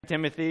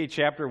Timothy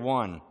chapter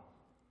 1.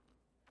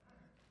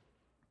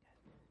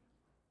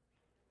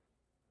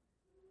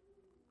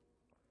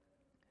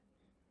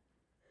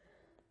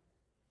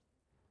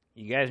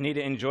 You guys need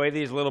to enjoy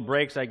these little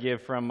breaks I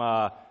give from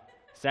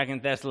 2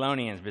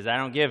 Thessalonians because I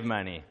don't give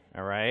money,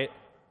 all right?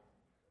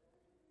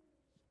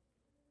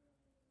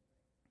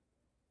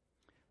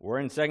 We're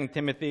in 2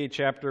 Timothy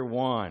chapter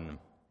 1.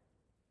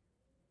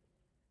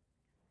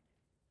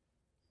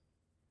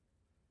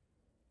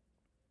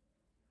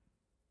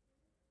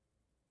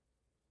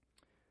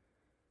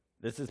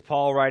 This is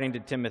Paul writing to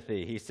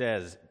Timothy. He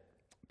says,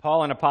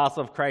 Paul, an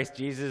apostle of Christ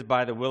Jesus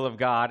by the will of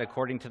God,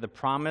 according to the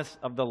promise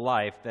of the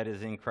life that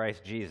is in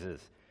Christ Jesus.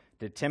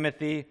 To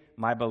Timothy,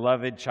 my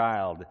beloved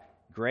child,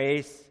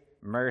 grace,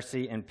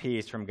 mercy, and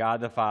peace from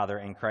God the Father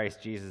and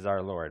Christ Jesus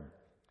our Lord.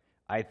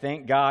 I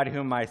thank God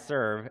whom I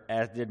serve,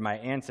 as did my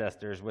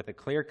ancestors, with a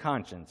clear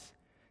conscience,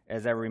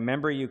 as I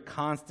remember you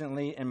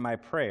constantly in my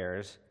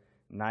prayers,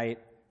 night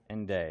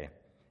and day.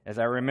 As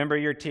I remember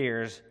your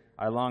tears,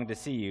 I long to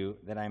see you,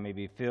 that I may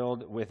be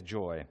filled with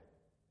joy.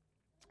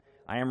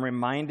 I am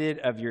reminded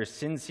of your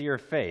sincere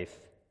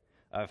faith,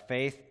 a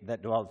faith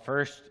that dwelt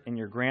first in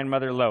your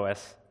grandmother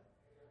Lois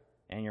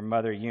and your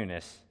mother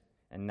Eunice,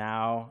 and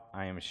now,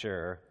 I am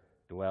sure,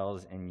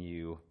 dwells in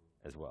you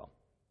as well.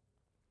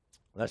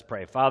 Let's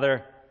pray.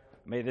 Father,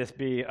 may this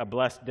be a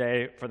blessed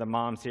day for the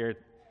moms here.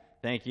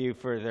 Thank you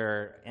for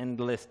their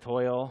endless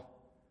toil,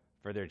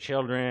 for their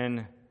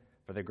children,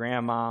 for the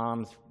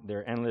grandmoms,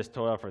 their endless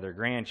toil for their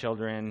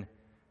grandchildren.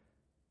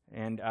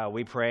 And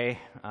we pray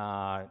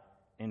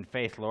in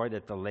faith, Lord,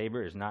 that the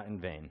labor is not in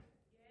vain.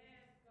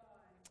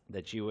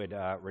 That you would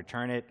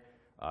return it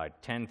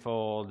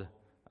tenfold,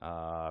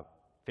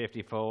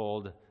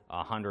 50-fold,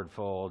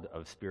 100-fold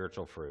of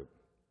spiritual fruit.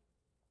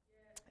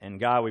 And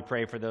God, we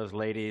pray for those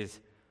ladies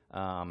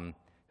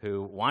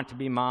who want to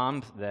be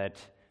moms, that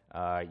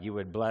you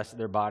would bless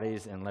their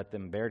bodies and let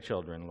them bear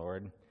children,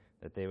 Lord,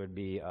 that they would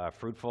be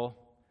fruitful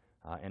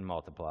and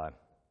multiply.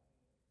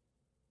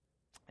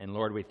 And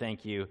Lord, we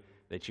thank you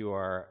that you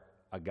are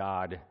a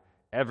God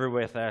ever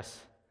with us,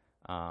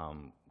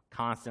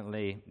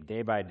 constantly,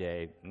 day by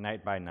day,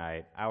 night by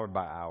night, hour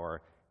by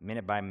hour,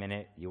 minute by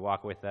minute. You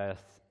walk with us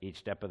each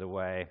step of the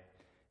way.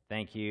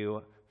 Thank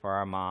you for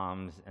our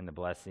moms and the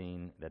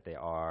blessing that they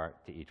are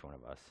to each one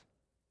of us.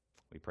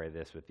 We pray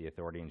this with the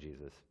authority in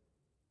Jesus.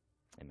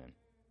 Amen.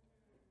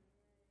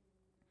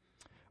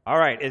 All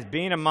right, is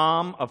being a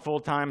mom a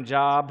full-time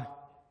job?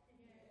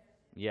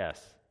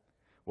 Yes.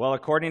 Well,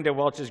 according to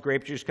Welch's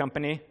Grape Juice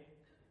Company,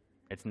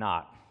 it's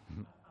not.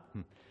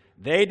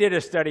 They did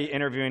a study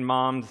interviewing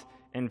moms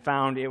and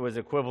found it was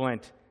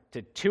equivalent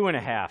to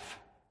 2.5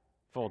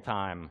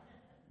 full-time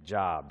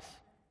jobs.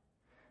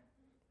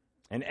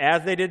 And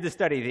as they did the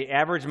study, the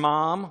average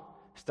mom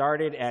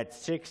started at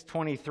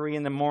 6:23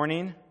 in the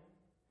morning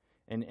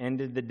and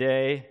ended the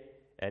day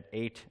at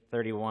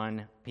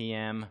 8:31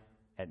 p.m.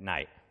 at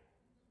night,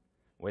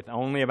 with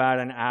only about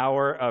an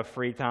hour of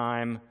free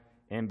time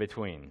in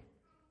between.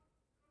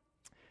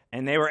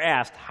 And they were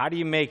asked, how do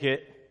you make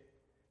it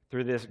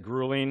through this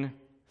grueling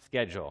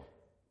schedule?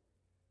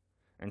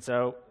 And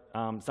so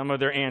some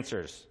of their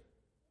answers: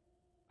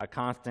 a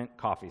constant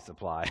coffee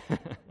supply.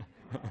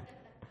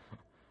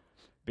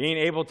 Being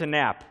able to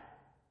nap.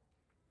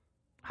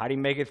 How do you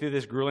make it through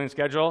this grueling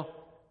schedule?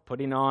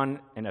 Putting on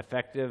an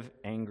effective,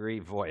 angry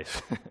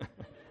voice.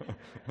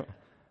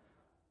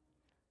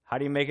 How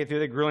do you make it through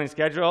the grueling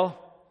schedule?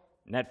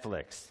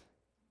 Netflix.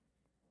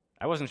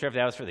 I wasn't sure if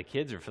that was for the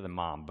kids or for the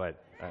mom,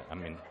 but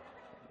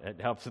it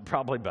helps,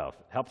 probably both.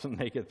 Helps them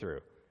make it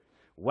through.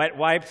 Wet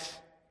wipes,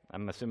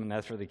 I'm assuming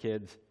that's for the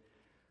kids.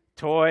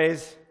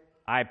 Toys,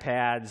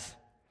 iPads,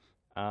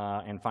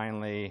 and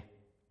finally,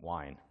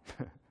 wine.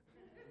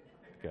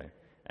 Okay.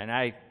 And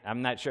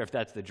I'm not sure if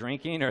that's the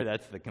drinking or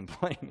that's the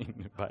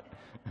complaining, but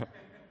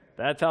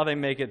that's how they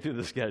make it through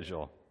the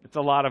schedule. It's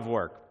a lot of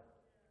work.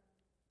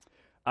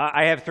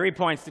 I have 3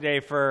 points today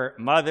for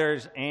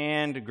mothers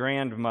and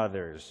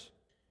grandmothers.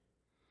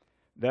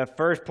 The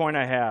first point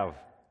I have,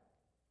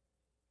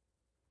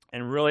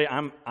 and really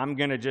I'm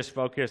going to just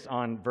focus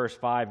on verse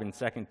 5 in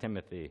 2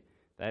 Timothy.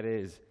 That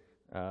is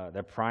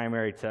the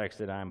primary text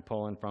that I'm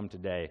pulling from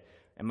today.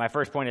 And my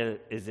first point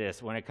is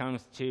this: when it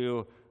comes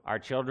to our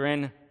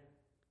children,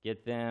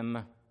 get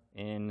them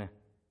in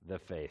the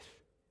faith.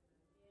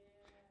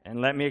 And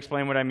let me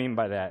explain what I mean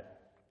by that.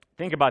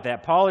 Think about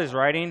that. Paul is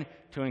writing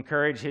to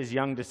encourage his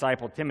young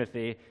disciple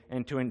Timothy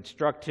and to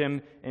instruct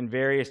him in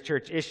various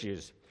church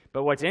issues.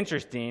 But what's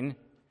interesting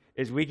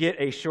is we get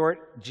a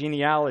short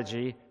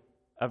genealogy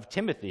of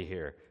Timothy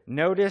here.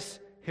 Notice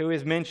who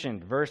is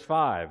mentioned. Verse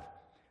 5.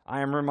 I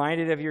am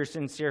reminded of your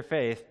sincere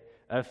faith,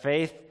 a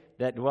faith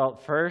that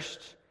dwelt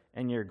first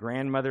in your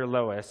grandmother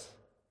Lois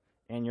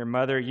and your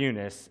mother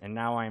Eunice, and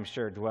now I am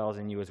sure dwells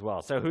in you as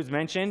well. So who's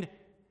mentioned?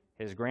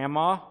 His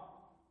grandma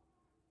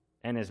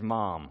and his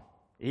mom.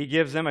 He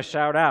gives them a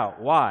shout out.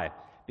 Why?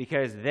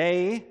 Because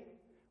they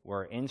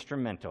were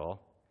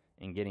instrumental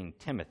in getting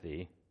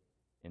Timothy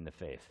in the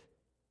faith.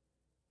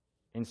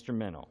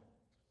 Instrumental.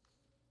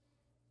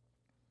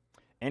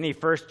 Any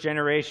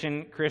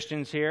first-generation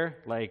Christians here?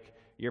 Like,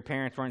 your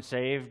parents weren't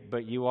saved,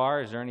 but you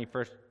are? Is there any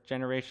first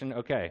generation?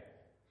 Okay.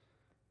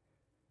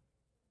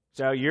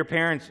 So your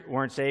parents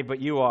weren't saved, but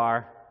you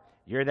are.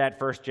 You're that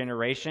first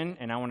generation,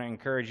 and I want to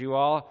encourage you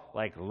all,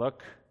 like,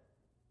 look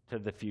to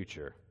the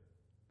future.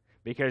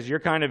 Because you're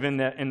kind of in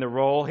the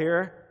role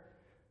here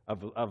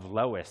of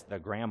Lois, the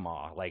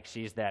grandma. Like,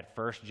 she's that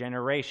first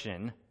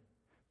generation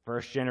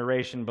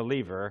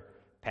believer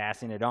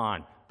passing it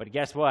on. But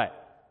guess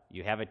what?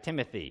 You have a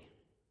Timothy.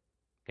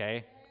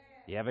 Okay?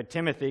 You have a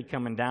Timothy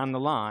coming down the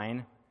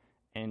line,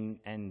 and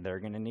they're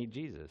going to need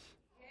Jesus.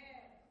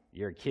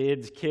 Your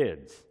kids'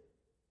 kids.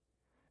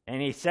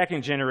 Any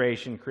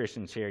second-generation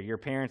Christians here? Your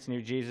parents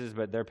knew Jesus,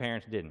 but their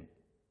parents didn't.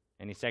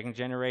 Any second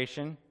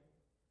generation?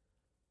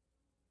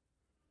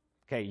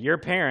 Okay, your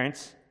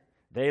parents,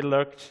 they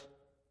looked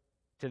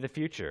to the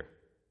future,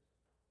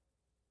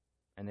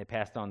 and they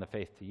passed on the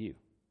faith to you.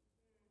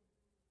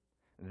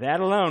 That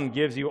alone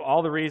gives you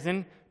all the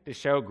reason to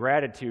show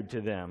gratitude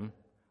to them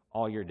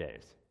all your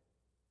days.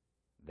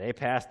 They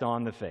passed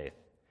on the faith.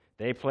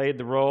 They played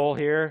the role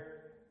here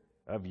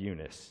of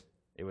Eunice.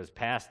 It was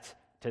passed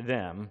to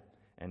them,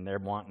 and they're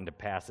wanting to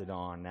pass it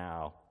on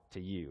now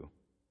to you.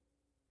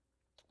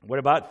 What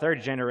about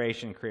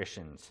third-generation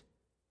Christians?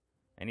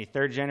 Any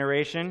third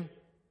generation?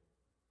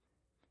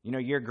 You know,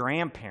 your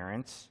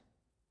grandparents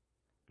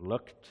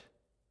looked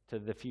to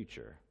the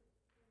future.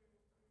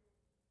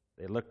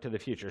 They looked to the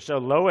future. So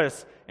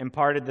Lois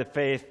imparted the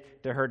faith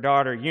to her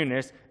daughter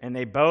Eunice, and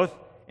they both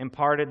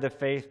imparted the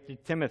faith to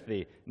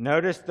Timothy.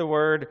 Notice the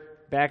word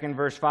back in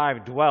verse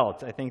 5,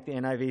 dwelt. I think the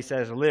NIV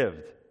says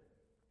lived.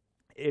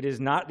 It is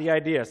not the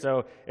idea.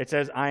 So it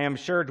says, I am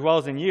sure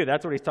dwells in you.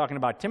 That's what he's talking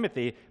about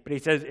Timothy. But he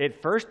says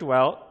it first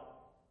dwelt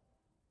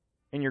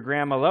in your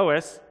grandma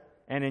Lois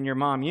and in your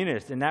mom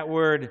Eunice. And that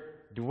word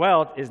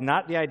dwelt is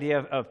not the idea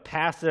of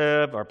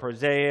passive or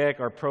prosaic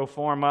or pro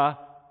forma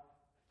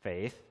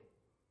faith,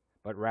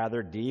 but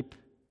rather deep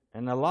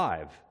and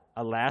alive.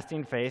 A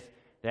lasting faith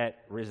that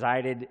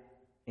resided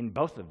in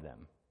both of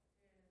them.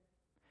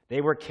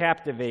 They were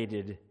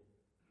captivated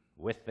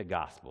with the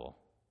gospel.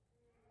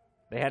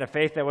 They had a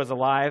faith that was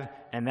alive,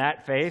 and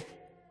that faith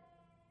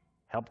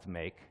helped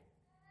make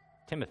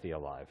Timothy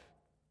alive.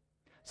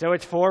 So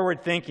it's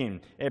forward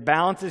thinking. It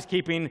balances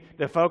keeping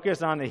the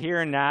focus on the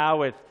here and now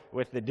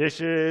with the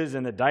dishes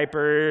and the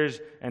diapers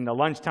and the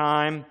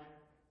lunchtime,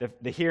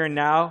 the here and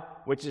now,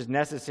 which is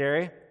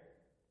necessary,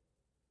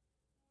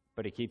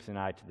 but it keeps an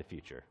eye to the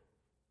future.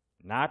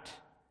 Not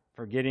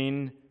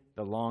forgetting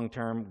the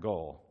long-term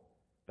goal.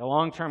 The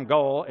long-term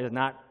goal is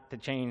not to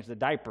change the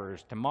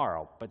diapers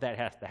tomorrow, but that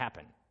has to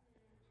happen.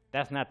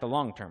 That's not the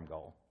long-term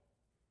goal.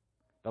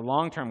 The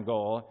long-term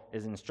goal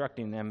is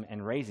instructing them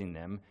and raising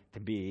them to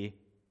be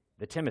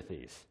the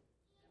Timothys.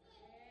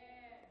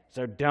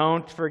 So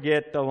don't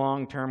forget the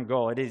long-term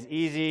goal. It is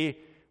easy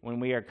when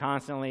we are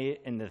constantly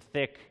in the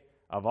thick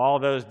of all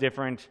those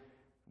different,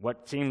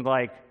 what seemed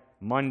like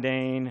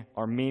mundane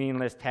or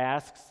meaningless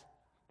tasks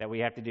that we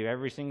have to do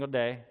every single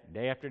day,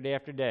 day after day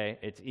after day.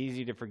 It's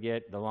easy to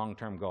forget the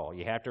long-term goal.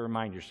 You have to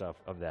remind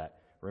yourself of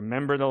that.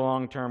 Remember the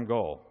long-term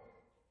goal.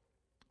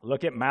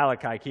 Look at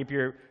Malachi. Keep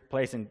your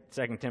place in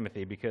 2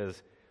 Timothy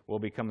because we'll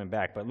be coming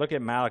back. But look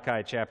at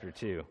Malachi chapter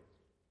 2.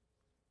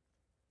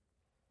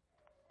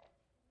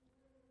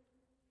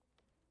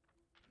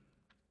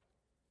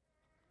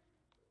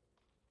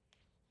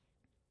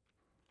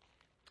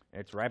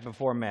 It's right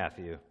before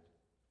Matthew.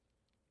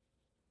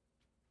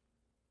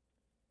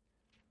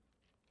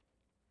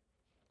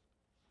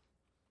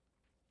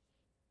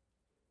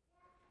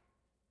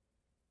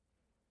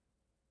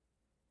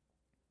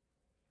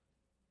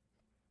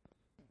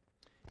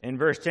 In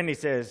verse 10 he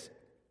says,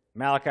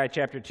 Malachi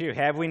chapter 2,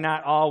 have we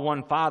not all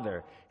one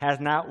Father?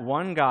 Has not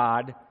one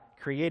God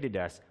created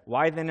us?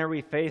 Why then are we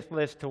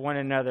faithless to one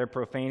another,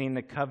 profaning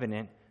the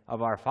covenant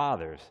of our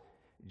fathers?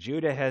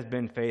 Judah has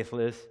been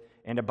faithless,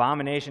 and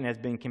abomination has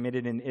been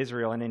committed in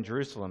Israel and in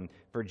Jerusalem.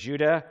 For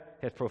Judah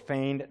has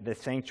profaned the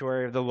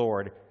sanctuary of the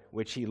Lord,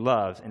 which he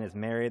loves, and has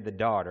married the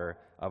daughter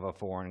of a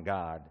foreign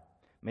god.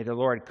 May the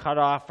Lord cut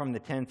off from the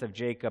tents of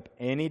Jacob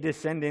any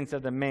descendants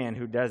of the man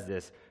who does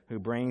this, who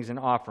brings an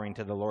offering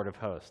to the Lord of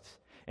hosts.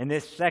 And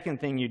this second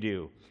thing you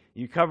do,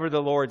 you cover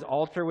the Lord's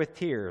altar with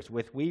tears,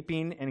 with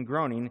weeping and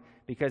groaning,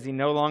 because he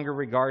no longer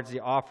regards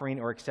the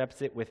offering or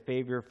accepts it with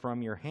favor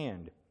from your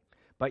hand.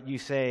 But you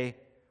say,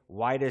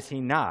 why does he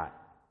not?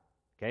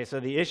 Okay,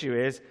 so the issue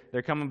is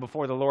they're coming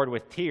before the Lord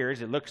with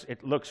tears. It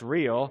looks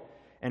real.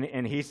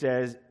 And he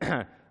says,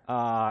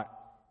 I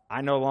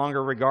no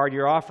longer regard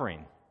your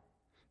offering.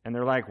 And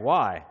they're like,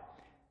 why?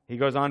 He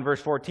goes on, verse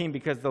 14,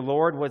 because the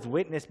Lord was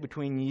witness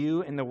between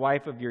you and the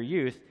wife of your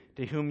youth,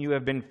 to whom you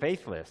have been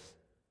faithless.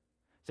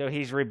 So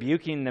he's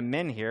rebuking the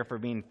men here for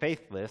being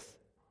faithless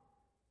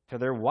to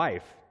their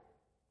wife.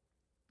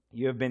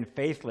 You have been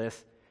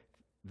faithless,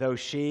 though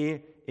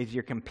she is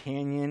your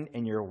companion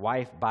and your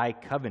wife by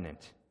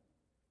covenant.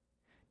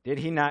 Did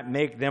he not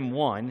make them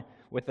one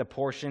with a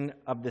portion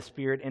of the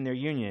Spirit in their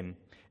union?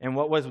 And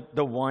what was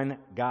the one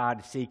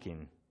God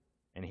seeking?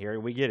 And here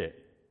we get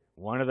it.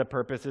 One of the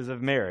purposes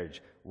of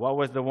marriage. What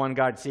was the one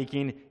God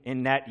seeking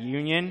in that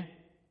union?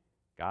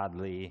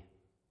 Godly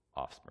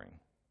offspring.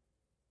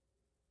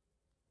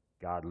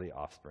 Godly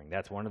offspring.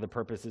 That's one of the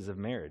purposes of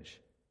marriage.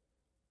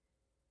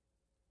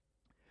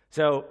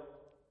 So,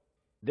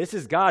 this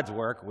is God's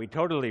work. We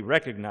totally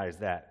recognize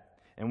that.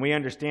 And we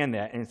understand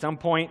that. And at some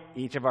point,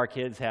 each of our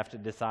kids have to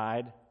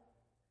decide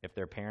if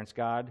their parents'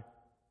 God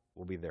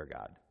will be their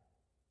God.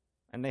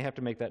 And they have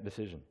to make that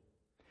decision.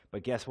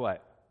 But guess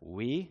what?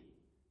 We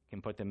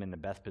can put them in the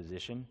best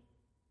position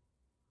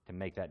to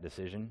make that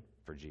decision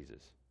for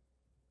Jesus.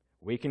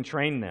 We can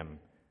train them.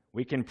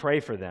 We can pray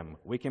for them.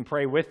 We can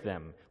pray with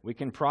them. We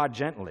can prod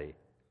gently.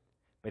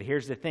 But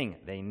here's the thing.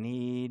 They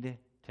need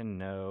to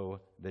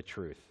know the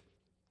truth.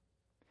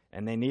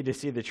 And they need to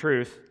see the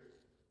truth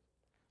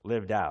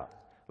lived out.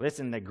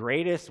 Listen, the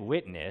greatest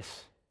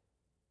witness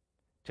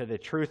to the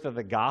truth of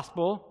the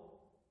gospel,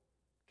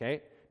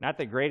 okay, not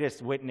the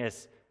greatest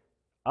witness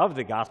of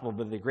the gospel,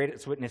 but the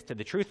greatest witness to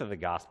the truth of the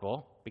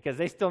gospel, because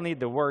they still need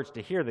the words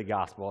to hear the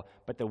gospel,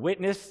 but the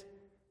witness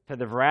to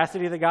the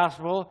veracity of the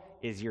gospel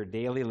is your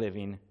daily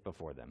living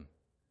before them.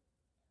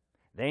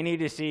 They need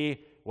to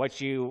see what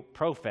you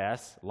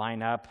profess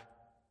line up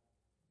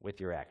with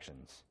your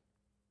actions.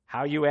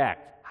 How you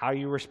act, how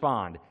you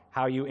respond,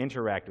 how you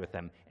interact with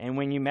them. And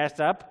when you mess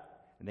up,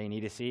 they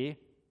need to see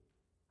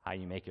how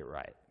you make it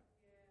right.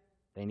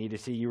 They need to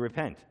see you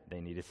repent.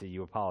 They need to see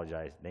you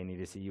apologize. They need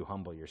to see you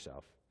humble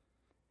yourself.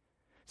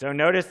 So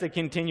notice the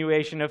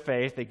continuation of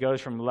faith. It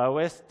goes from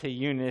Lois to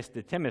Eunice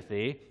to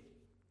Timothy.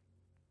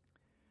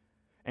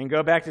 And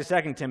go back to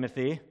 2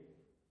 Timothy.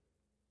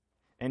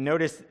 And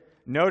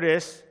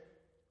notice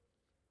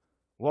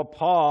what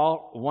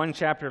Paul, one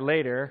chapter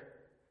later,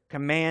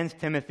 commands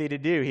Timothy to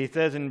do. He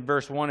says in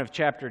verse 1 of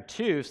chapter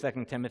 2,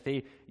 2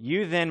 Timothy,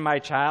 "You then, my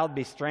child,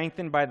 be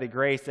strengthened by the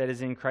grace that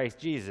is in Christ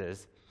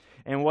Jesus.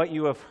 And what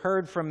you have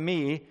heard from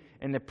me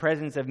in the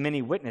presence of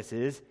many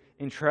witnesses,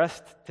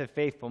 entrust to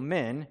faithful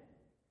men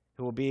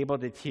who will be able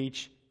to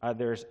teach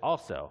others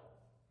also."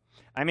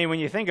 I mean, when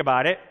you think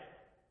about it,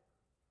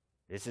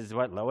 this is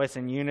what Lois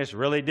and Eunice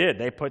really did.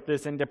 They put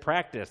this into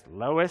practice.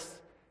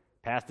 Lois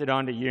passed it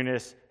on to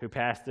Eunice, who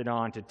passed it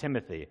on to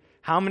Timothy.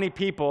 How many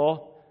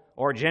people,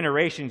 or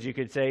generations, you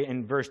could say,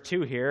 in verse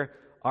 2 here,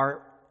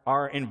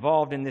 are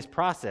involved in this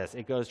process?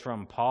 It goes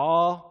from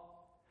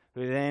Paul,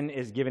 who then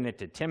is giving it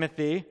to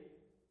Timothy.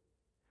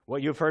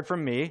 What you've heard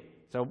from me.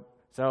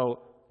 So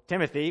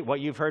Timothy,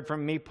 what you've heard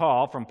from me,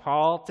 Paul, from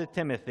Paul to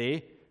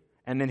Timothy.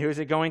 And then who's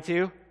it going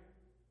to?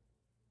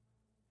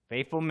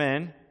 Faithful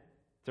men.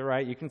 It's all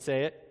right, you can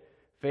say it.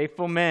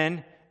 Faithful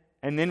men.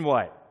 And then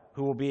what?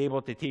 Who will be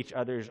able to teach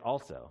others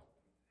also.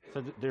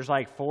 So there's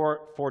like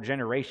four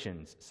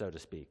generations, so to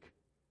speak.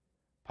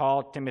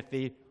 Paul,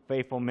 Timothy,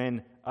 faithful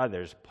men,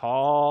 others.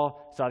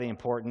 Paul saw the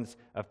importance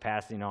of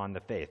passing on the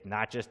faith,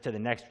 not just to the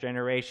next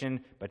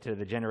generation, but to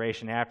the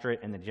generation after it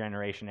and the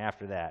generation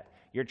after that.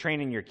 You're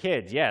training your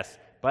kids, yes,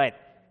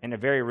 but in a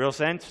very real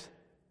sense,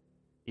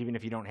 even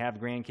if you don't have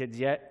grandkids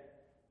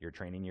yet, you're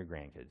training your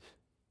grandkids.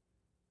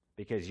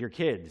 Because your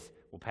kids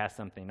will pass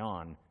something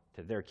on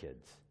to their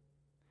kids,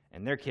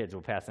 and their kids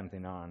will pass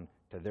something on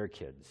to their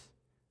kids.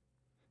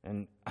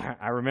 And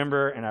I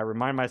remember, and I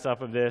remind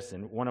myself of this,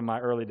 and one of my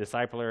early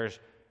disciplers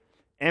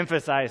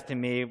emphasized to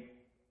me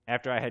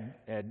after I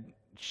had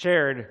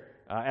shared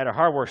at a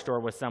hardware store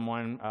with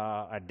someone,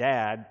 a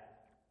dad,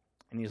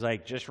 and he's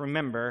like, just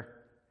remember,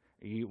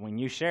 when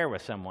you share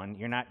with someone,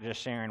 you're not just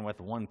sharing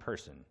with one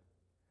person.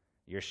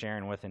 You're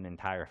sharing with an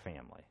entire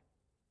family.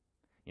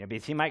 You know,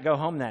 because he might go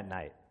home that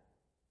night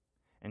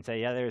and say,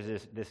 yeah,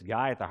 there's this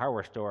guy at the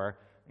hardware store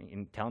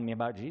telling me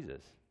about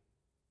Jesus.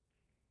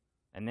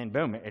 And then,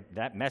 boom,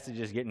 that message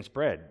is getting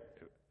spread,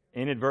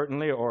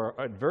 inadvertently or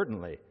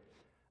advertently.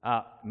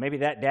 Maybe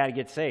that dad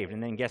gets saved,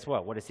 and then guess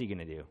what? What is he going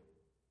to do?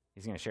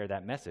 He's going to share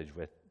that message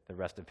with the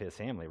rest of his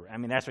family. I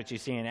mean, that's what you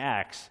see in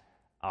Acts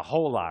a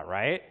whole lot,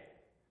 right?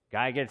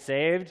 Guy gets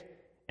saved,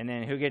 and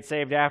then who gets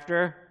saved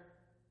after?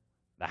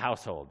 The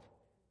household,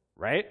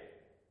 right?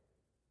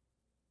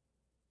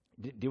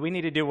 Do we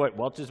need to do what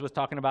Welch's was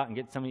talking about and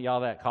get some of y'all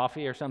that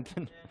coffee or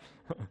something?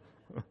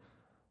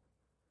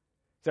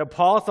 So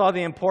Paul saw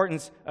the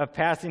importance of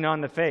passing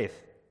on the faith.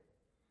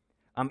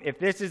 If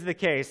this is the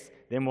case,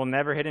 then we'll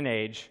never hit an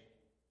age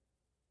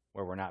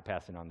where we're not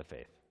passing on the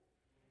faith.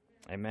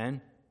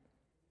 Amen?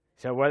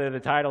 So whether the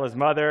title is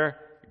mother,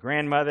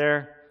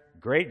 grandmother,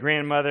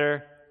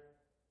 great-grandmother,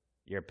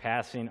 you're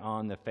passing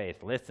on the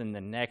faith. Listen,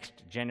 the next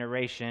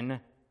generation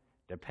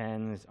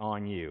depends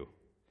on you,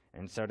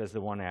 and so does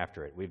the one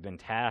after it. We've been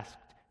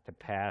tasked to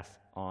pass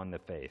on the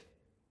faith.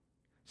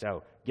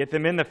 So get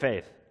them in the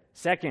faith.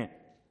 Second,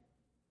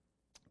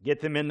 get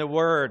them in the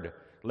Word.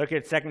 Look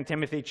at 2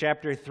 Timothy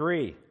chapter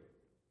 3.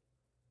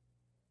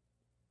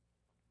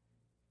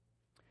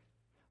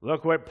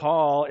 Look what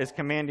Paul is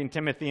commanding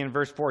Timothy in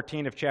verse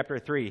 14 of chapter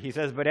 3. He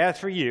says, "But as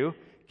for you,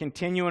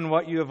 continue in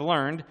what you have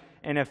learned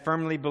and have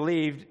firmly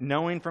believed,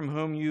 knowing from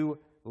whom you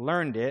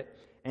learned it,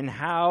 and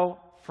how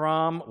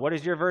from," what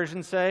does your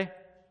version say?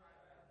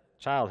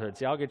 Childhood.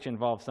 See, I'll get you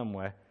involved some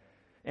way.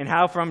 and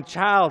how from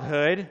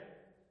childhood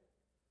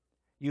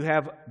you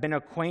have been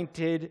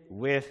acquainted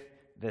with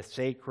the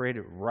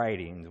sacred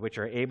writings, which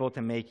are able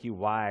to make you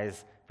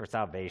wise for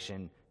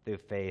salvation through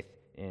faith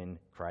in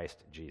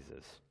Christ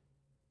Jesus.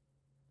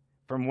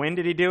 From when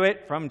did he do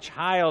it? From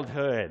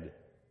childhood.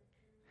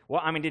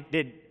 Well, I mean,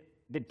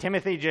 did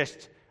Timothy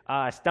just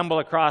stumble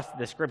across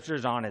the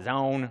scriptures on his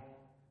own?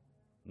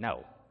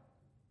 No.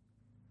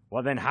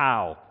 Well, then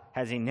how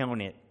has he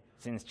known it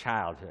since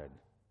childhood?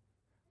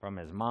 From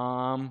his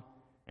mom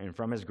and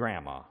from his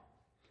grandma.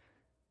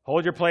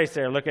 Hold your place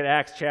there. Look at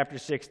Acts chapter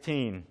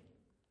 16.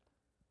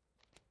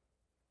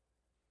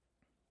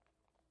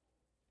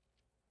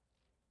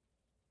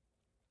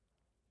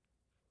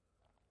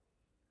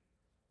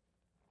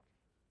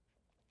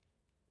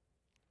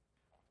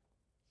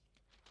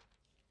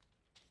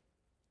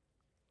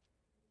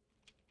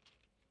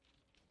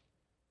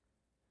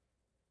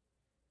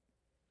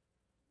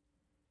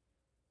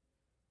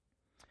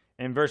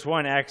 In verse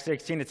 1, Acts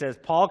 16, it says,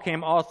 Paul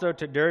came also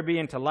to Derbe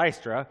and to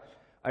Lystra.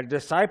 A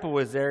disciple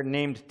was there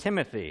named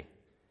Timothy,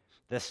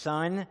 the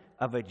son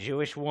of a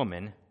Jewish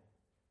woman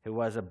who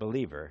was a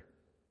believer,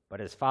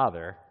 but his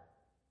father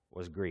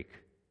was Greek.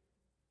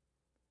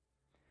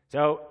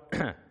 So,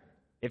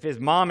 if his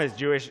mom is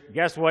Jewish,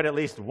 guess what at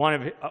least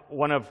one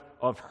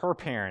of her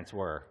parents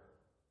were?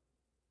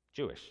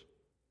 Jewish.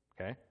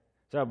 Okay?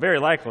 So, very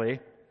likely,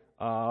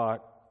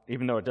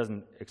 even though it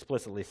doesn't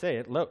explicitly say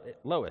it,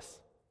 Lois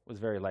was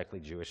very likely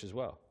Jewish as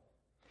well.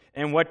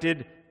 And what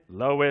did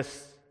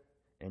Lois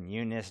and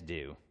Eunice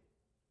do?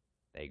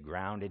 They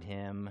grounded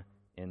him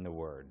in the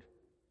Word.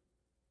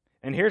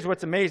 And here's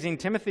what's amazing.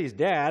 Timothy's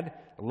dad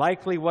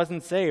likely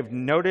wasn't saved.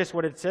 Notice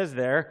what it says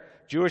there.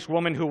 Jewish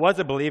woman who was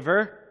a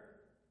believer,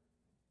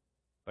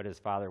 but his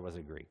father was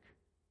a Greek.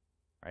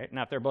 Right?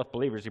 Now, if they're both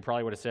believers, he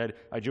probably would have said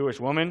a Jewish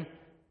woman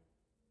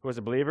who was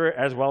a believer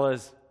as well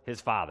as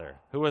his father,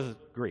 who was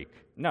Greek.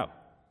 No.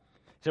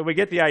 So we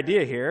get the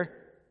idea here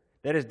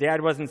that his dad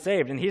wasn't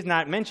saved. And he's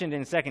not mentioned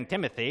in 2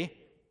 Timothy,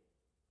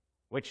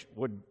 which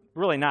would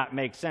really not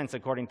make sense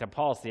according to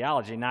Paul's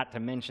theology, not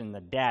to mention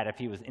the dad if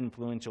he was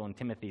influential in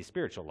Timothy's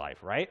spiritual life,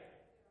 right?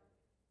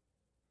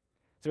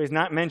 So he's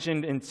not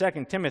mentioned in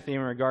 2 Timothy in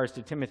regards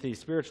to Timothy's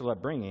spiritual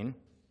upbringing.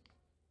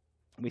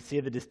 We see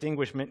the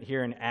distinguishment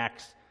here in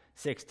Acts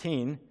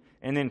 16.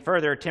 And then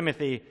further,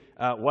 Timothy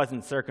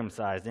wasn't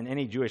circumcised. And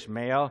any Jewish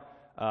male,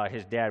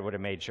 his dad would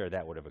have made sure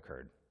that would have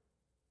occurred.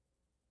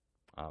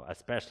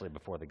 Especially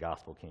before the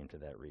gospel came to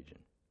that region.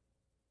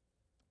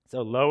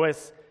 So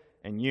Lois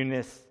and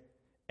Eunice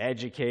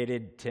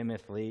educated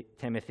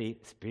Timothy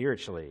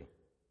spiritually.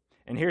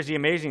 And here's the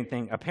amazing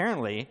thing.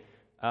 Apparently,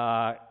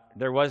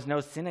 there was no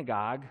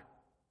synagogue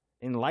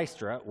in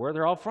Lystra where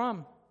they're all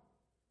from.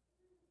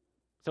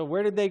 So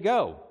where did they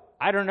go?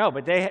 I don't know,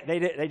 but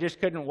they just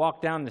couldn't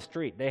walk down the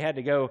street. They had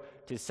to go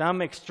to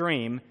some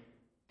extreme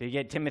to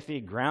get Timothy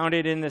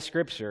grounded in the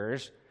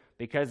scriptures,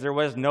 because there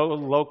was no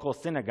local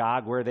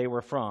synagogue where they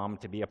were from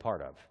to be a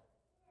part of.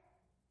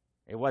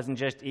 It wasn't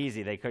just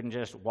easy. They couldn't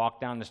just walk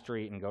down the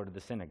street and go to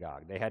the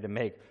synagogue. They had to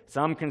make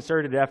some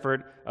concerted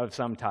effort of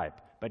some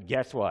type. But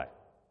guess what?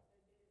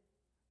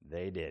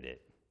 They did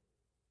it.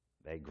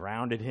 They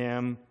grounded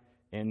him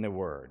in the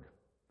Word.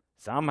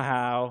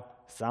 Somehow,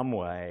 some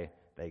way,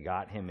 they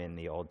got him in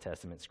the Old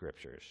Testament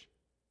scriptures.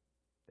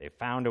 They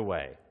found a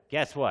way.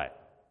 Guess what?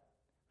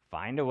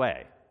 Find a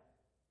way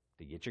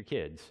to get your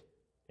kids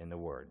in the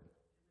Word.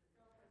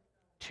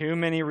 Too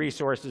many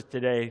resources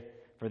today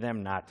for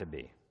them not to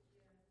be.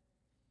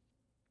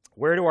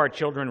 Where do our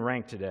children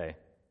rank today?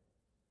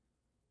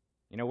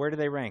 You know, where do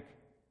they rank?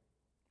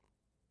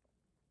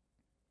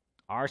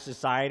 Our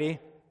society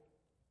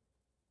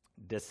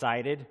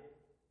decided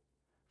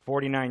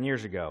 49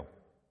 years ago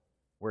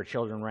where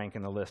children rank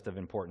in the list of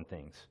important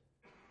things.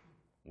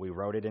 We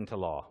wrote it into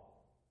law.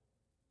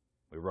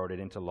 We wrote it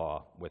into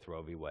law with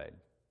Roe v. Wade.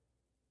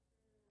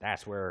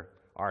 That's where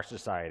our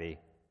society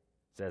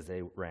says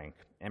they rank.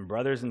 And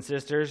brothers and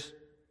sisters,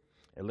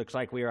 it looks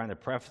like we are on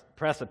the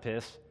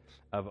precipice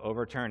of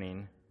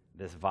overturning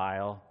this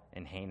vile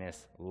and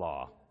heinous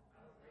law.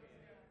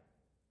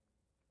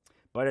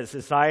 But a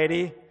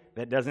society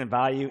that doesn't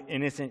value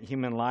innocent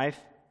human life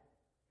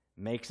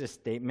makes a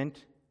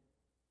statement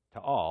to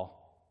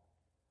all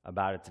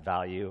about its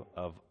value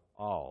of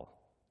all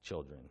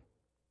children.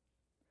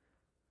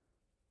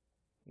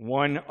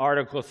 One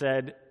article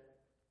said,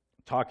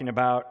 talking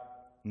about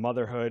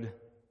motherhood,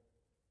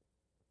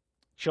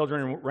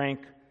 children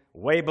rank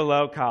way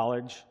below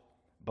college,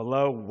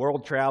 below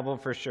world travel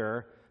for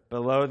sure,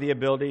 below the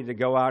ability to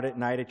go out at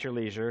night at your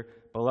leisure,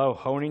 below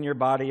honing your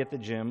body at the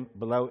gym,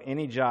 below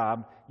any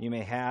job you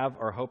may have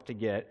or hope to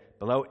get,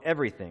 below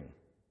everything.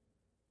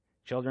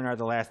 Children are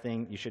the last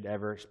thing you should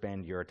ever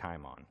spend your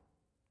time on.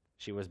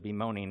 She was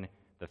bemoaning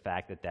the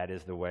fact that that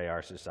is the way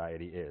our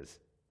society is.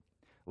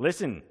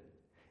 Listen,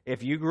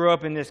 if you grew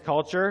up in this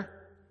culture,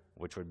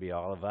 which would be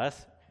all of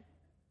us,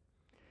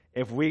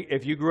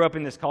 if you grew up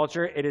in this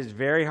culture, it is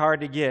very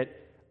hard to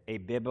get a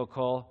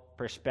biblical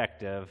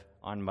perspective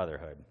on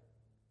motherhood.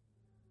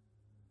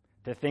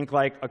 to think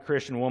like a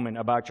Christian woman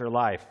about your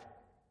life,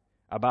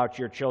 about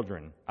your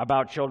children,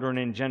 about children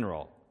in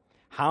general?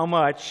 How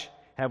much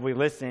have we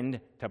listened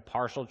to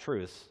partial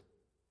truths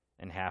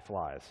and half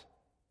lies?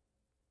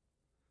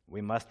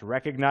 We must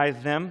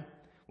recognize them,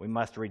 we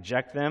must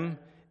reject them,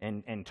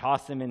 and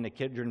toss them in the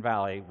Kidron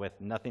Valley with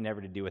nothing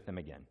ever to do with them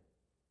again.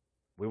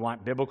 We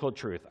want biblical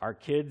truth. Our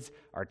kids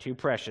are too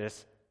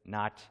precious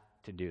not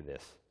to do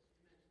this.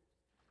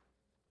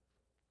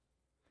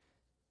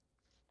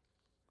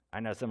 I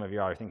know some of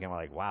you are thinking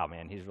like, wow,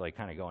 man, he's really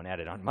kind of going at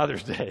it on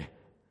Mother's Day.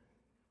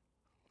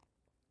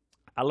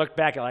 I looked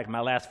back at like my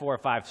last 4 or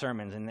 5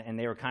 sermons, and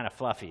they were kind of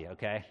fluffy,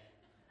 okay?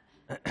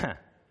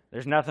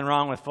 There's nothing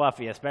wrong with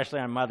fluffy, especially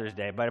on Mother's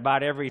Day, but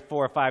about every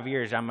 4 or 5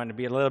 years, I'm going to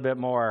be a little bit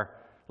more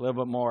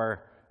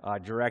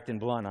direct and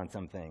blunt on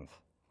some things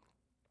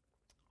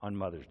on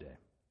Mother's Day.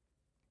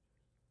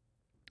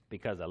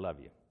 Because I love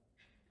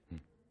you.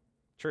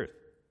 Truth.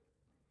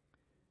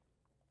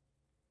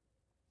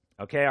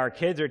 Okay, our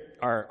kids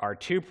are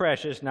too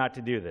precious not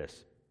to do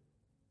this.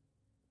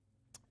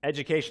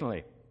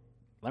 Educationally,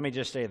 let me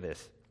just say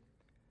this.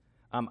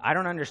 I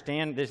don't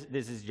understand,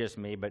 this is just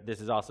me, but this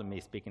is also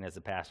me speaking as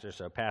a pastor,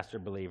 so pastor,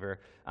 believer.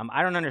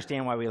 I don't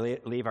understand why we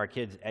leave our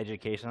kids'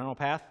 educational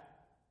path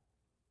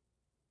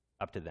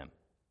up to them.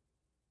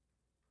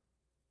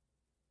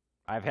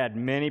 I've had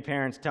many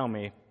parents tell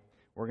me,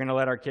 we're going to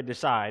let our kid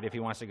decide if he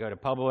wants to go to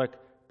public,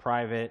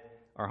 private,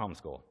 or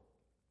homeschool.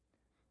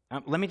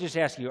 Let me just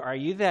ask you, are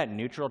you that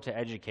neutral to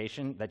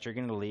education that you're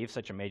going to leave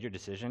such a major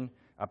decision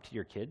up to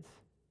your kids?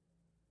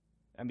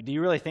 I mean, do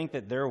you really think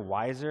that they're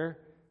wiser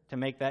to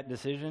make that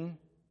decision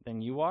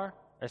than you are,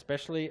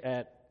 especially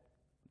at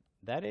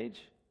that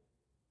age?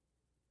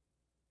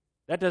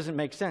 That doesn't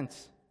make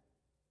sense.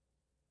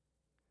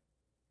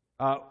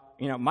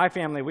 My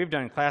family, we've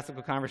done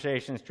classical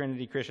conversations,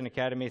 Trinity Christian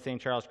Academy,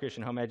 St. Charles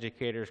Christian Home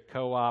Educators,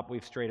 co-op.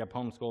 We've straight up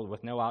homeschooled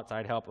with no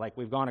outside help. Like,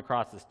 we've gone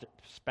across the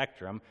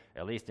spectrum,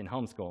 at least in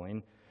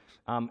homeschooling.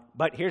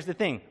 But here's the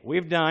thing.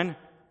 We've done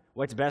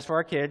what's best for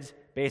our kids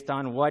based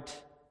on what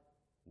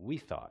we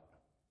thought,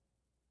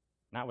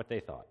 not what they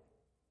thought.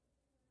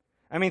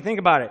 I mean, think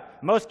about it.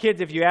 Most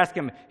kids, if you ask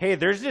them, hey,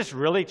 there's this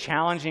really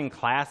challenging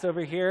class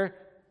over here,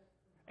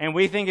 and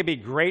we think it'd be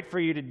great for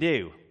you to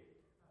do.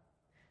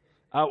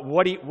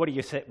 What do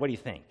you say? What do you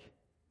think?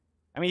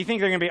 I mean, you think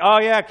they're going to be, oh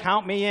yeah,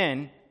 count me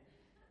in.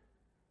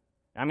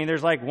 I mean,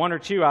 there's like 1 or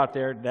 2 out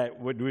there that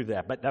would do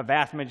that, but the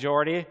vast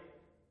majority,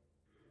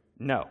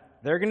 no.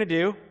 They're going to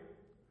do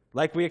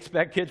like we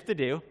expect kids to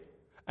do,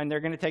 and they're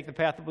going to take the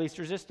path of least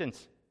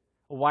resistance.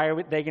 Why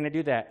are they going to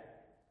do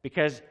that?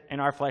 Because in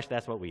our flesh,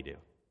 that's what we do.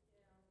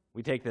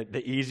 We take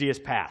the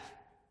easiest path.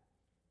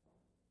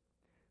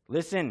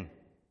 Listen,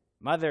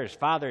 mothers,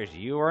 fathers,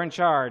 you are in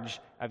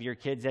charge of your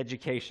kids'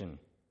 education.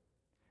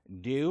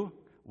 Do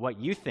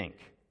what you think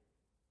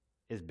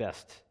is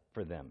best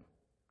for them,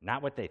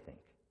 not what they think.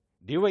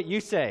 Do what you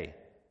say,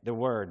 the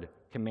word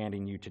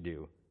commanding you to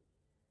do,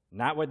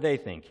 not what they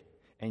think.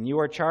 And you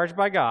are charged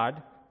by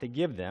God to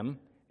give them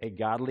a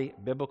godly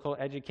biblical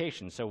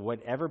education. So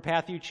whatever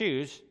path you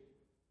choose,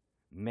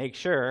 make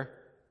sure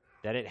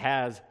that it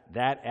has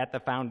that at the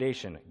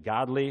foundation,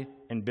 godly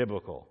and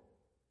biblical.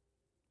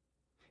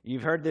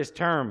 You've heard this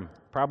term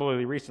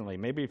probably recently,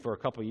 maybe for a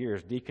couple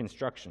years,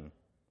 deconstruction.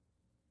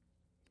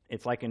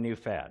 It's like a new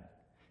fad.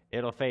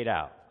 It'll fade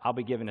out. I'll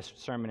be giving a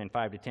sermon in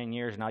 5 to 10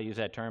 years, and I'll use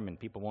that term, and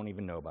people won't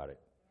even know about it.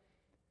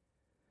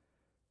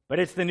 But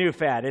it's the new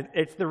fad.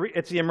 It's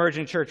the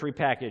emergent church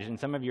repackaged. And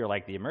some of you are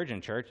like, the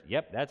emergent church?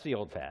 Yep, that's the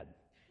old fad.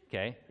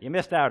 Okay? You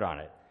missed out on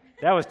it.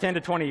 That was 10 to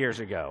 20 years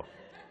ago.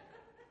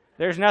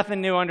 There's nothing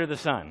new under the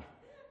sun.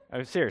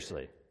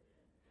 Seriously.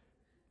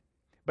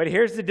 But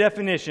here's the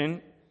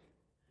definition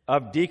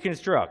of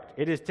deconstruct.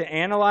 It is to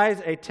analyze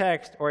a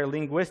text or a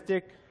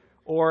linguistic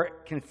or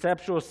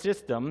conceptual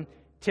system,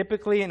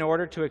 typically in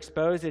order to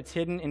expose its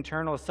hidden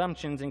internal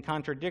assumptions and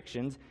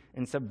contradictions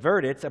and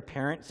subvert its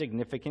apparent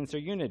significance or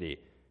unity.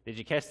 Did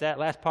you catch that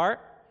last part?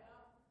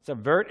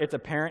 Subvert its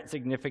apparent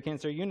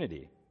significance or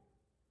unity.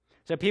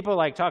 So people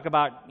like talk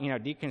about,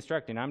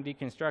 deconstructing. I'm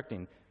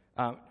deconstructing.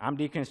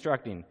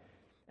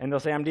 And they'll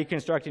say, I'm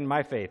deconstructing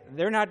my faith.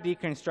 They're not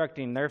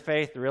deconstructing their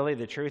faith. Really,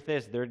 the truth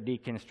is they're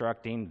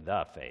deconstructing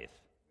the faith.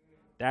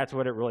 That's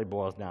what it really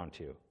boils down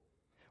to.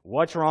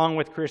 What's wrong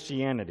with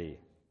Christianity?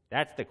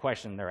 That's the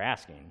question they're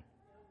asking.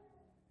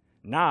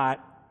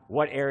 Not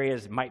what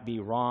areas might be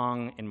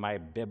wrong in my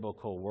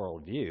biblical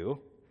worldview.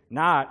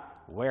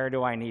 Not where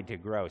do I need to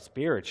grow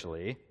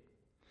spiritually.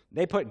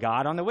 They put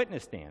God on the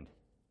witness stand.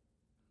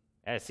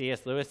 As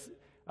C.S. Lewis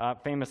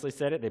famously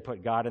said it, they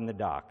put God in the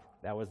dock.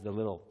 That was the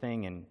little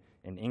thing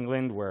in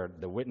England where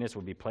the witness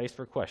would be placed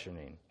for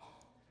questioning.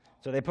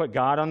 So they put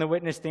God on the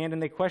witness stand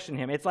and they question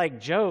him. It's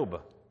like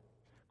Job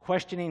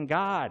questioning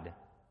God.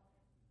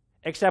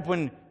 Except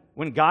when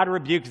God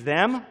rebukes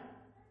them,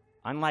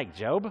 unlike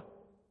Job,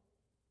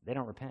 they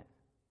don't repent.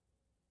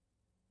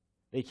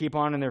 They keep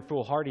on in their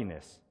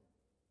foolhardiness.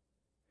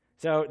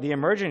 So the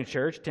emergent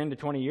church 10 to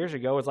 20 years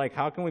ago was like,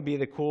 how can we be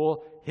the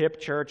cool, hip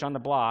church on the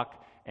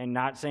block and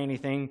not say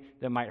anything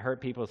that might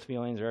hurt people's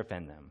feelings or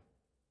offend them.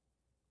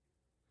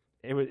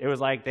 It was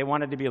like they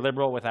wanted to be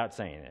liberal without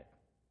saying it.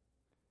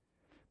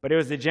 But it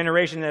was the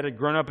generation that had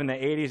grown up in the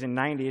 80s and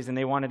 90s, and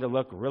they wanted to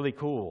look really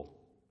cool.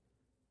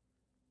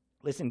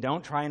 Listen,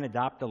 don't try and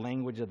adopt the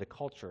language of the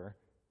culture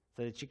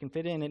so that you can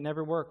fit in. It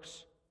never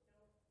works.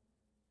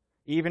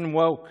 Even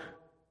woke.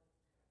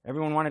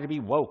 Everyone wanted to be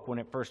woke when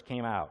it first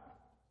came out.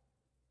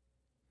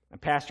 A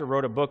pastor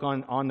wrote a book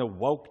on the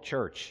woke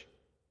church.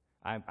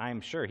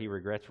 I'm sure he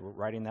regrets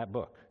writing that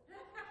book.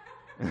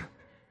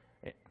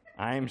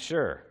 I am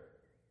sure.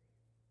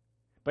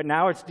 But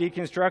now it's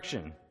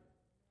deconstruction.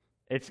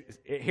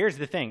 Here's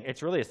the thing.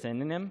 It's really a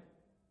synonym,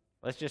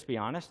 let's just be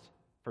honest,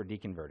 for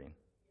deconverting.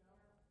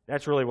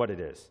 That's really what it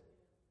is.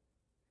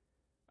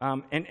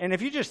 And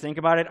if you just think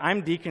about it,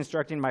 I'm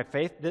deconstructing my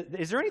faith.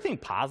 Is there anything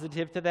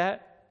positive to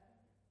that?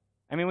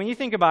 I mean, when you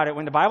think about it,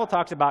 when the Bible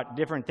talks about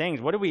different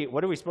things, what are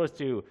we supposed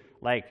to,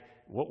 like,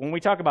 when we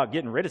talk about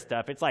getting rid of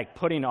stuff, it's like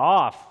putting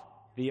off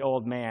the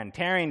old man,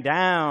 tearing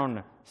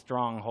down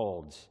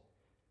strongholds.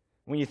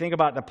 When you think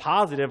about the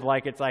positive,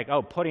 like it's like,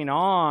 putting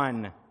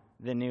on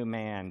the new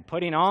man,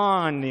 putting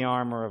on the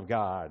armor of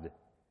God.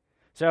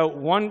 So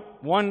one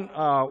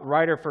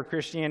writer for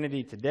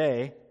Christianity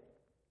Today,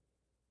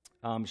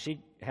 she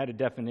had a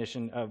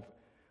definition of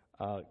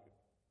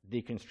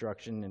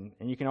deconstruction,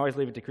 and you can always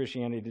leave it to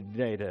Christianity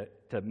Today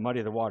to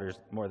muddy the waters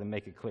more than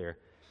make it clear.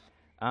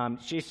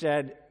 She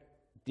said,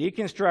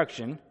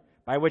 deconstruction,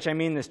 by which I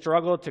mean the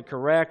struggle to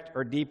correct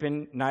or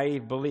deepen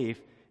naive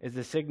belief, is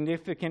a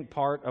significant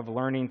part of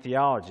learning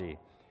theology.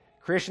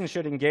 Christians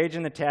should engage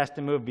in the task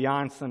to move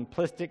beyond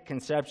simplistic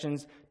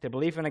conceptions to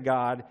belief in a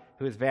God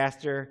who is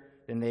vaster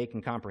than they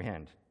can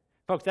comprehend.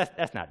 Folks,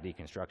 that's not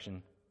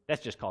deconstruction.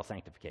 That's just called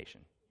sanctification.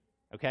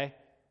 Okay?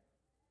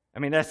 I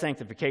mean, that's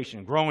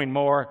sanctification, growing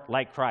more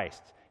like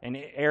Christ. In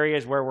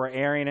areas where we're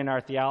erring in our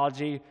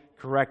theology,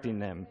 correcting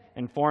them,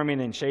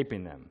 informing and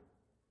shaping them.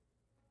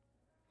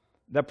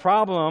 The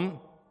problem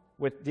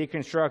with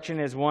deconstruction,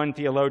 as one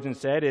theologian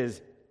said,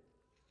 is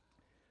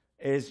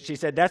she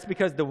said, that's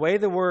because the way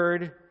the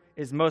word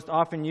is most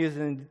often used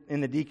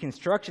in the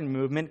deconstruction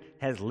movement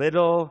has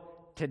little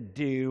to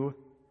do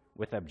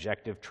with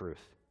objective truth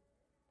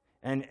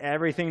and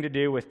everything to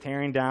do with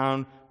tearing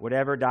down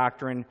whatever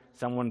doctrine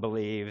someone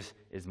believes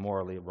is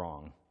morally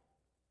wrong.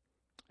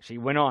 She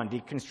went on,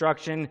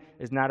 deconstruction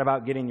is not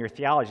about getting your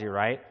theology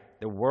right.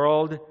 The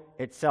word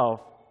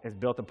itself is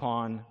built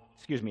upon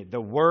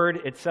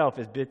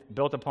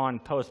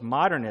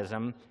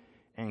postmodernism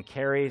and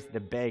carries the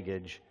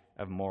baggage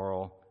of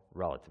moral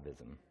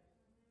relativism.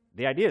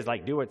 The idea is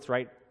like, do what's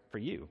right for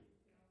you.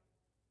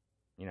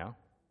 You know?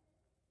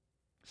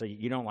 So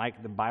you don't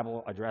like the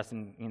Bible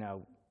addressing,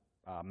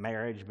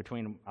 marriage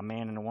between a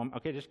man and a woman.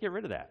 Okay, just get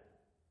rid of that.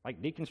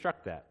 Like,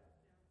 deconstruct that.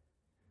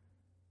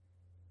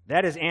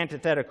 That is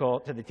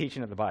antithetical to the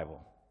teaching of the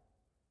Bible.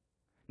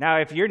 Now,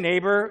 if your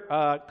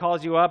neighbor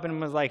calls you up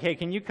and was like, hey,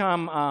 can you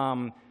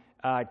come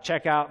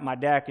check out my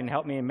deck and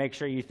help me and make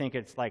sure you think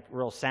it's like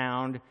real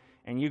sound,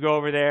 and you go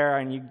over there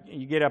and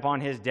you get up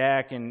on his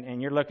deck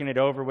and you're looking it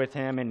over with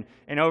him,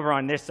 and over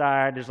on this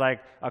side there's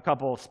like a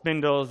couple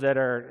spindles that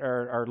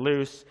are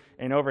loose,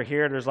 and over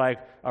here there's like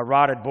a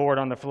rotted board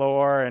on the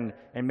floor, and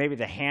maybe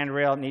the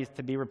handrail needs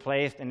to be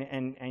replaced,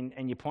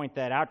 and you point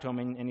that out to him,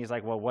 and he's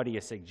like, well, what do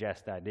you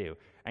suggest I do?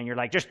 And you're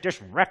like,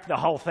 just wreck the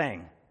whole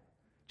thing.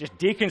 Just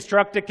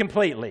deconstruct it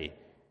completely.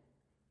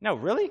 No,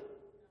 really?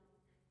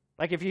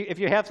 Like if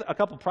you have a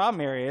couple problem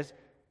areas,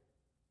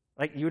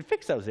 like you would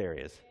fix those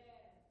areas.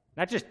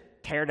 Not just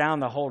tear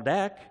down the whole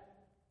deck.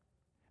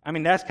 I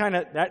mean, that's kind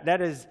of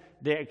that is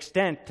the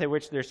extent to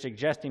which they're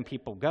suggesting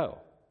people go.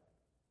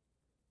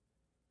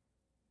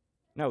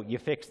 No, you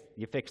fix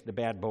the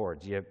bad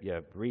boards. You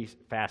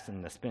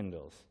refasten the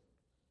spindles.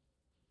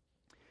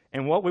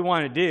 And what we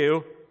want to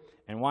do,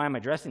 and why I'm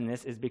addressing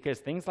this, is because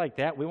things like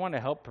that, we want to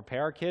help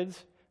prepare our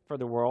kids for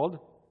the world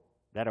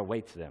that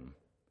awaits them,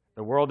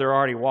 the world they're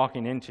already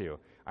walking into.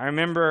 I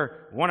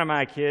remember one of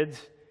my kids,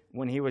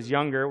 when he was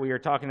younger, we were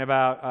talking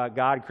about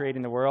God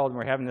creating the world, and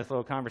we're having this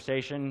little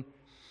conversation,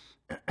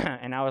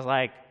 and I was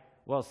like,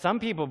 well, some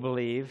people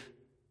believe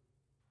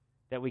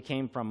that we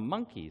came from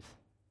monkeys.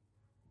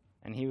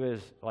 And he was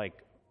like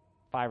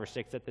 5 or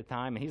 6 at the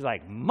time, and he's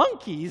like,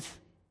 monkeys?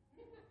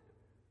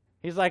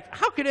 He's like,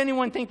 how could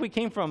anyone think we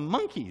came from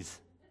monkeys?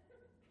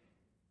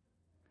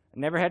 I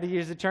never had to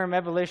use the term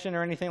evolution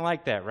or anything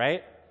like that,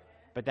 right?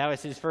 But that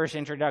was his first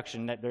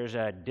introduction, that there's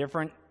a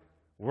different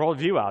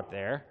worldview out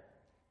there,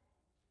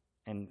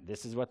 and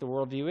this is what the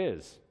worldview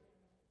is.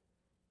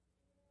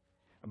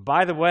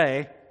 By the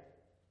way,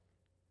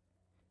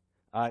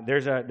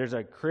 there's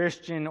a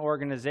Christian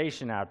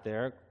organization out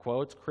there,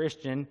 quotes,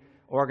 Christian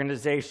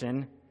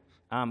organization,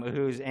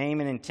 whose aim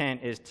and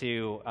intent is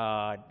to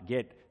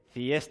get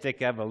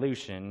theistic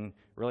evolution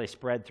really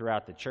spread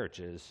throughout the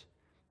churches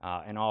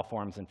in all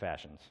forms and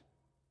fashions.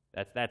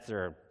 That's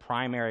their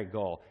primary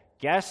goal.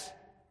 Guess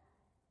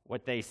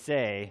what they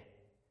say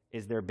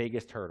is their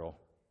biggest hurdle?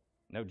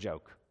 No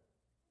joke.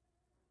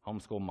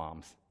 Homeschool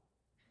moms.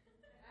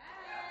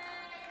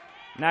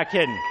 Not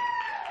kidding.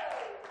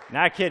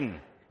 Not kidding.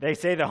 They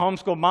say the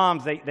homeschool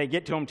moms, they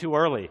get to them too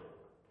early.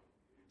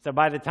 So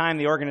by the time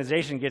the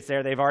organization gets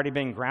there, they've already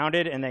been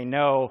grounded and they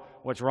know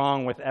what's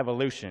wrong with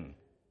evolution.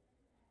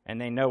 And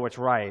they know what's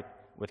right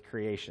with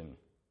creation.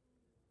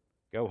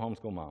 Go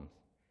homeschool moms.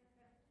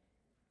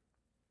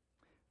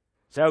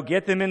 So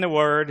get them in the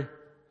Word,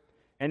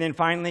 and then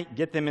finally,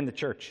 get them in the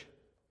church.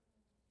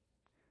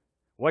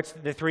 What's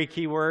the 3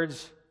 key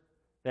words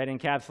that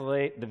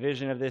encapsulate the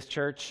vision of this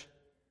church?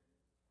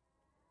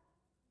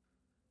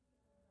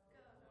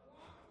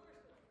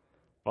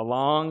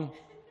 Belong,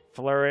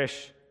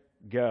 flourish,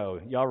 go.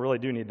 Y'all really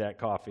do need that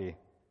coffee.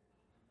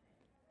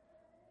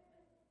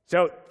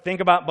 So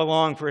think about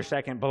belong for a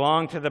second.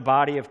 Belong to the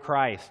body of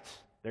Christ.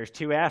 There's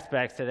 2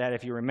 aspects to that,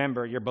 if you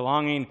remember. You're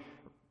belonging,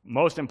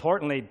 most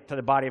importantly, to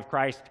the body of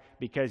Christ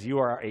because you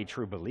are a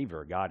true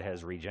believer. God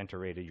has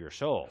regenerated your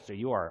soul. So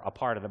you are a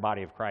part of the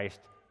body of Christ,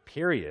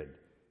 period.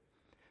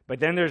 But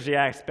then there's the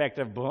aspect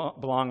of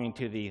belonging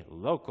to the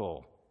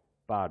local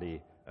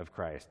body of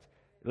Christ.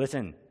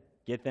 Listen,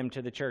 get them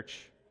to the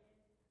church.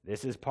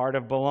 This is part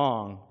of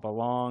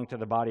belong to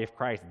the body of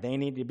Christ. They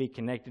need to be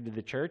connected to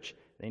the church.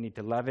 They need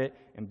to love it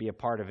and be a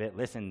part of it.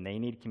 Listen, they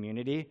need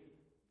community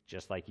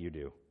just like you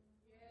do.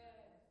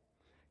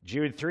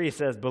 Jude 3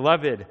 says,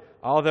 "Beloved,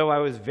 although I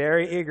was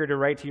very eager to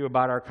write to you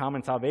about our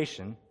common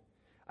salvation,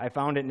 I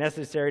found it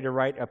necessary to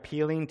write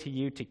appealing to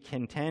you to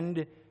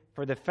contend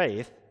for the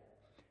faith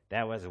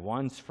that was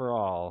once for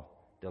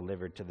all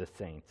delivered to the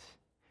saints."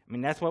 I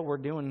mean, that's what we're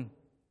doing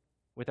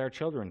with our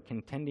children,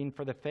 contending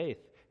for the faith.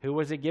 Who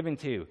was it given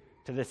to?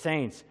 To the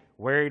saints.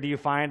 Where do you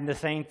find the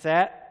saints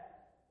at?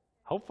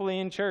 Hopefully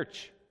in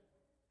church.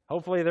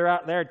 Hopefully they're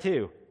out there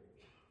too.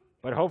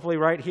 But hopefully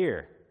right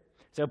here.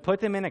 So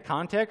put them in a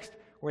context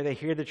where they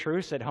hear the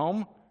truths at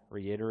home,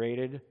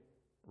 reiterated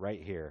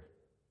right here.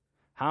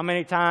 How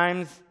many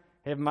times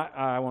have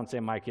I won't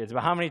say my kids,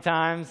 but how many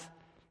times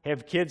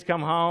have kids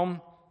come home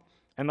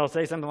and they'll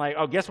say something like,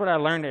 "Oh, guess what I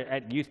learned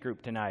at youth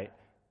group tonight?"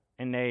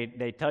 And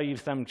they tell you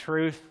some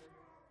truth,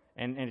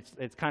 and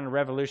it's kind of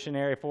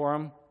revolutionary for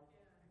them.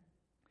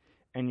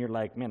 And you're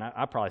like, "Man,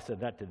 I probably said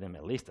that to them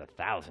at least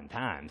 1,000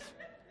 times."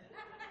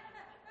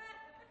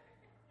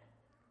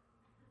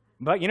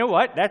 But you know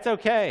what? That's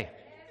okay.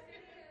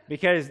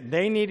 Because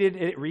they needed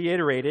it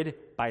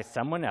reiterated by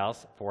someone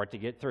else for it to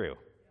get through,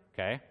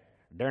 okay?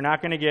 They're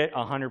not going to get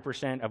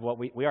 100% of what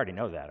we already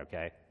know that,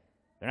 okay?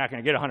 They're not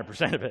going to get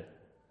 100% of it,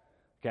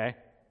 okay?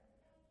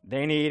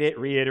 They need it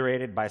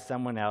reiterated by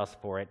someone else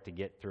for it to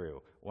get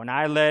through. When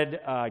I led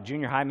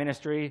junior high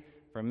ministry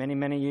for many,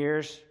 many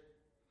years,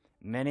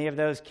 many of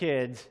those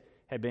kids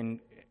had been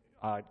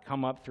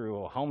come up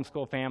through a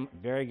homeschool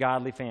very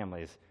godly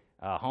families,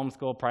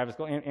 homeschool, private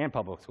school, and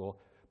public school,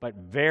 but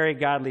very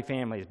godly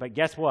families. But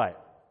guess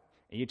what?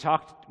 You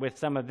talked with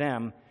some of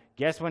them.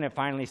 Guess when it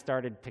finally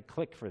started to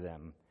click for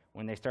them?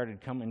 When they started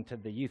coming to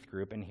the youth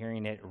group and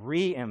hearing it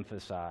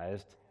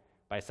re-emphasized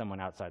by someone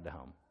outside the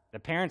home. The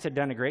parents had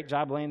done a great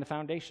job laying the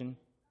foundation,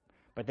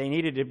 but they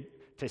needed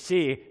to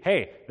see,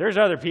 hey, there's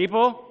other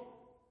people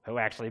who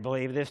actually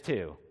believe this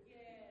too. Yeah.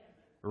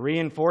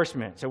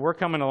 Reinforcement. So we're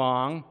coming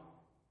along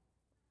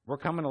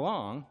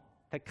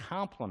to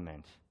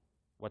complement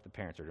what the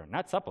parents are doing.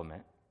 Not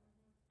supplement,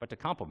 but to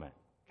complement,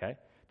 okay?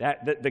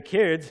 That the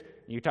kids,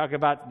 you talk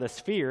about the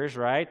spheres,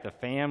 right? The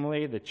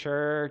family, the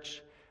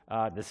church,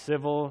 the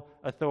civil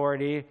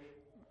authority.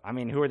 I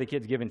mean, who are the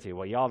kids given to?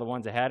 Well, y'all the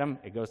ones that had them,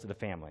 it goes to the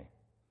family.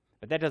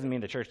 But that doesn't mean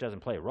the church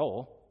doesn't play a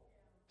role.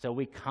 So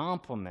we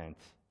complement.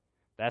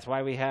 That's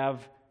why we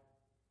have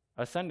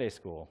a Sunday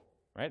school,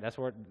 right? That's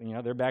where,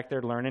 they're back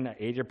there learning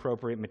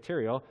age-appropriate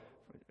material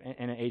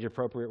in an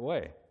age-appropriate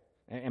way.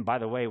 And by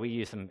the way, we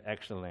use some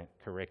excellent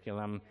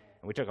curriculum,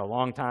 and we took a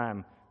long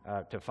time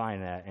to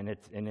find that,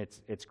 and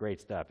it's great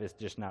stuff. It's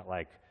just not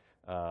like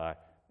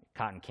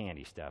cotton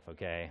candy stuff,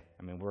 okay?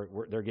 I mean,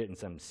 they're getting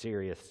some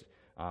serious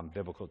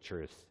biblical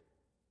truths.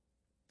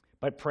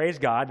 But praise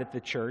God that the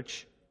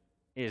church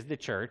is the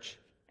church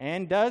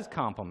and does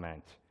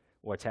complement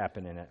what's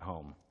happening at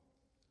home.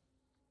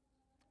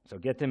 So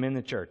get them in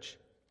the church.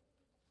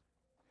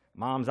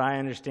 Moms, I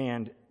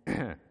understand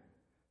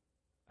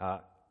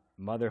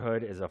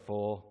motherhood is a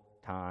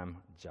full-time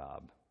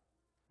job,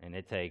 and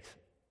it takes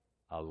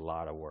a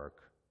lot of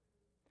work.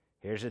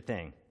 Here's the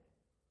thing.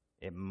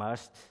 It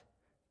must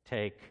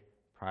take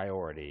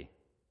priority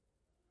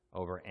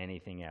over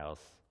anything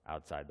else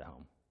outside the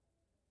home.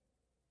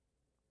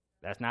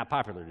 That's not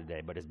popular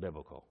today, but it's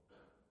biblical.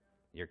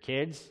 Your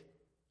kids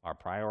are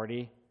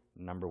priority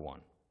number one.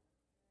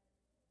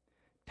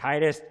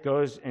 Titus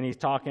goes and he's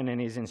talking and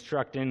he's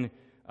instructing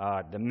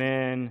the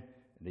men,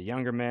 the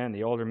younger men,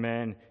 the older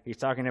men. He's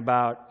talking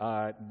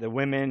about the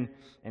women,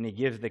 and he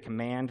gives the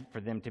command for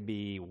them to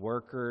be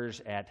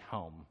workers at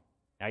home.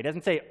 Now, he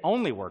doesn't say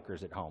only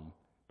workers at home,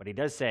 but he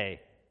does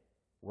say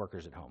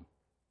workers at home.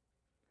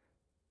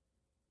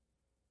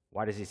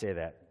 Why does he say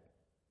that?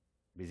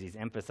 Because he's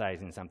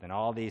emphasizing something.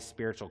 All these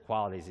spiritual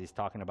qualities he's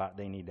talking about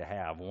they need to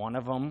have. One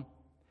of them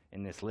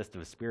in this list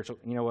of spiritual,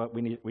 you know what,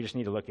 we just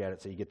need to look at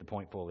it so you get the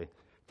point fully.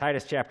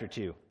 Titus chapter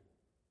 2.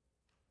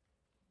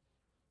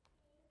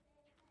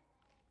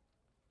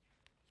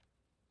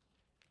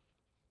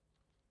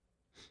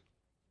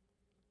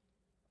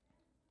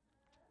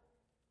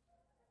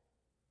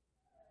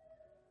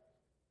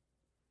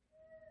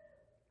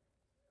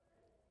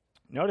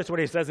 Notice what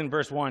he says in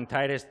verse 1,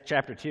 Titus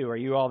chapter 2. Are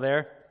you all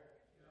there?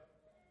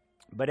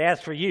 But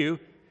as for you,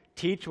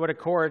 teach what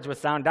accords with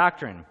sound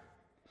doctrine.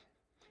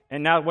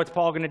 And now what's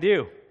Paul going to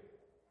do?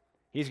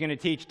 He's going to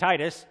teach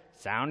Titus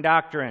sound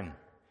doctrine.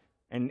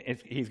 And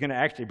he's going to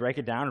actually break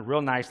it down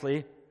real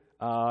nicely,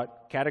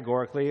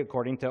 categorically,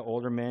 according to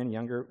older men,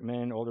 younger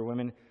men, older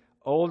women.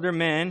 Older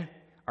men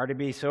are to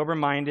be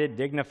sober-minded,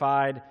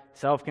 dignified,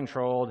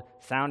 self-controlled,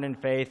 sound in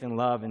faith and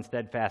love and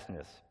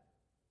steadfastness.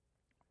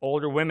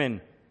 Older women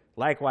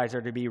likewise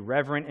are to be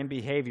reverent in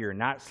behavior,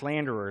 not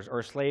slanderers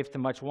or slaves to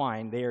much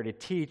wine. They are to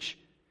teach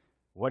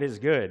what is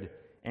good,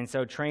 and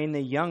so train the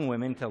young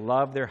women to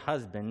love their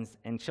husbands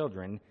and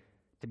children,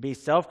 to be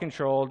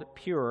self-controlled,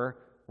 pure,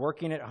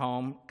 working at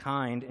home,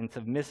 kind, and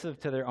submissive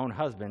to their own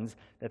husbands,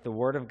 that the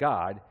word of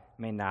God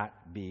may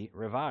not be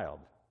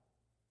reviled.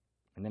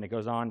 And then it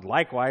goes on,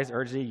 likewise,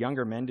 urge the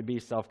younger men to be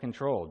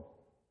self-controlled.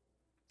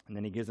 And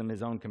then he gives them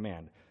his own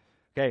command.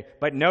 Okay,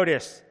 but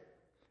notice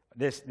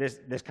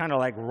this kind of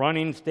like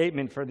running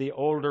statement for the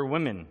older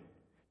women.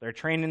 They're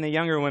training the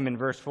younger women,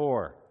 verse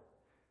 4.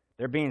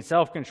 They're being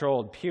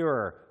self-controlled,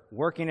 pure,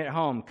 working at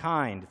home,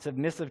 kind,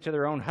 submissive to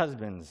their own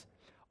husbands.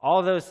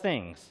 All those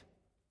things.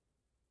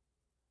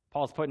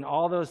 Paul's putting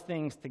all those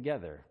things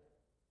together.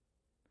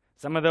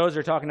 Some of those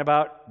are talking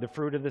about the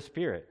fruit of the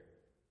Spirit.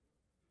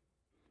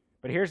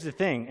 But here's the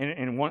thing,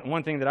 and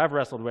one thing that I've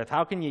wrestled with,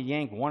 how can you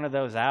yank one of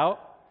those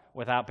out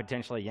without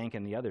potentially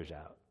yanking the others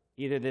out?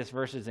 Either this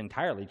verse is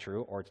entirely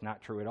true or it's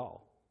not true at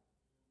all.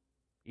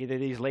 Either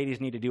these ladies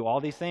need to do all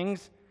these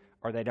things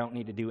or they don't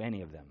need to do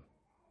any of them.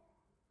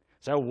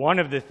 So one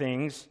of the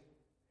things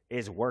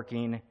is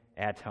working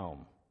at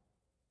home.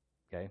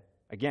 Okay?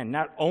 Again,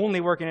 not only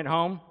working at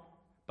home,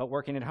 but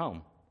working at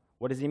home.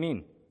 What does he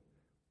mean?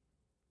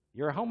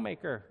 You're a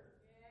homemaker.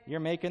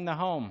 You're making the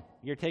home.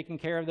 You're taking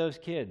care of those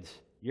kids.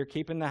 You're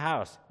keeping the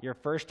house. Your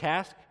first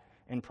task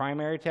and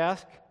primary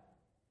task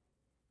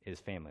is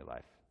family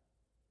life.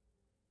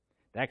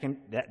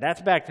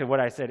 That's back to what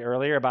I said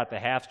earlier about the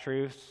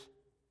half-truths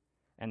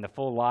and the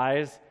full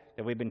lies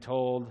that we've been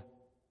told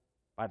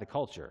by the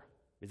culture.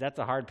 Because that's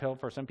a hard pill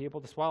for some people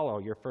to swallow.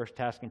 Your first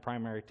task and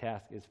primary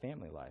task is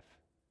family life.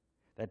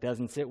 That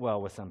doesn't sit well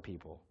with some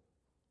people.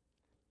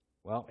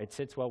 Well, it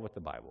sits well with the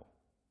Bible.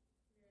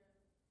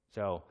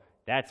 So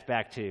that's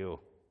back to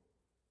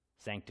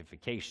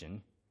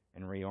sanctification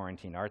and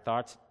reorienting our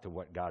thoughts to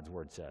what God's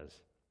Word says.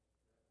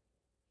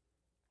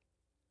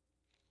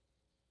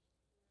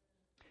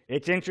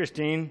 It's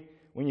interesting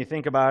when you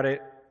think about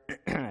it.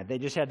 They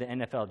just had the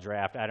NFL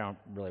draft. I don't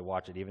really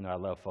watch it, even though I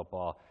love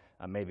football.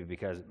 Maybe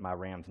because my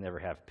Rams never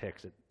have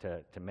picks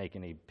to make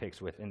any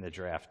picks with in the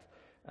draft.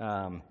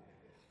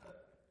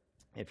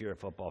 If you're a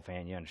football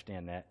fan, you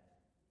understand that.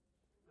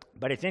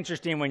 But it's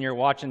interesting when you're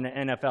watching the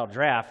NFL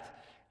draft,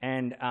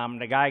 and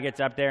the guy gets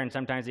up there, and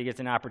sometimes he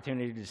gets an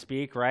opportunity to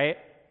speak, right?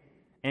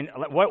 And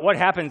what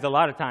happens a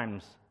lot of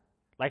times?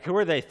 Like, who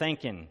are they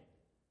thanking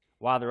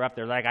while they're up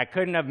there? Like, I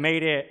couldn't have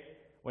made it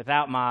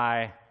without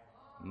my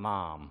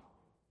mom.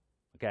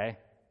 Okay?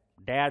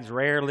 Dads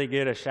rarely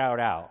get a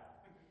shout out.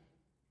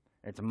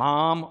 It's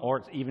mom, or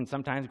it's even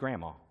sometimes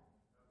grandma,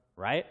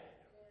 right?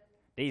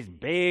 These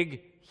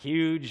big,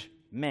 huge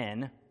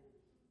men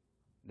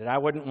that I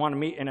wouldn't want to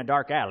meet in a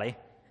dark alley,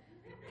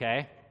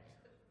 okay?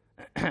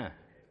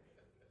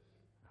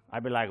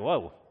 I'd be like,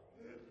 whoa.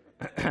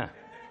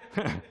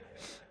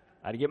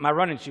 I'd get my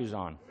running shoes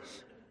on.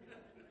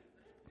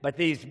 But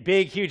these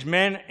big, huge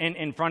men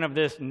in front of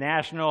this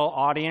national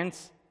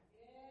audience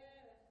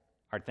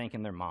are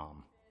thanking their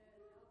mom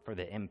for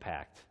the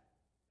impact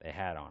they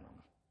had on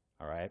them,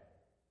 all right?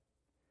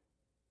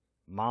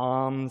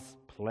 Moms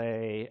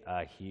play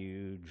a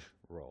huge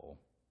role.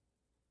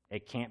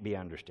 It can't be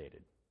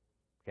understated.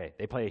 Okay,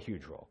 they play a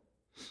huge role.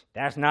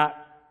 That's not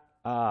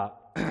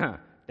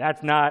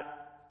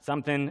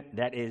something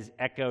that is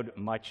echoed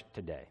much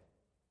today.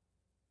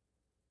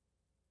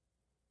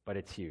 But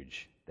it's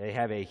huge. They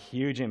have a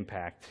huge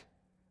impact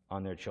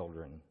on their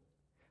children.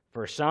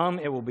 For some,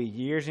 it will be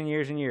years and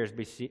years and years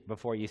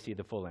before you see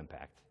the full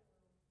impact.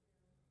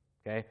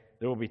 Okay?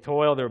 There will be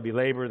toil, there will be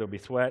labor, there will be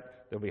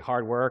sweat, there will be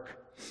hard work,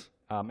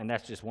 and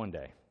that's just one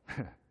day.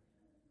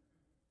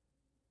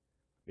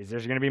 Because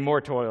there's going to be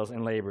more toils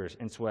and labors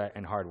and sweat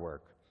and hard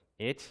work.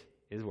 It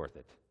is worth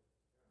it.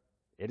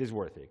 It is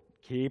worth it.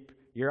 Keep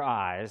your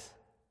eyes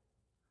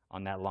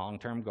on that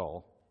long-term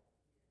goal.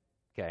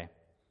 Okay?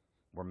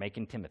 We're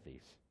making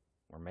Timothy's.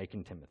 We're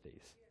making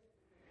Timothy's.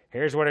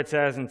 Here's what it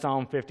says in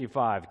Psalm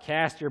 55.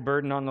 Cast your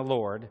burden on the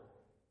Lord,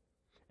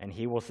 and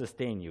he will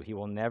sustain you. He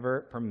will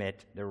never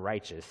permit the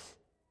righteous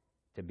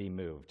to be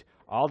moved.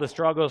 All the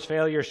struggles,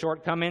 failures,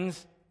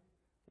 shortcomings,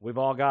 we've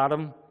all got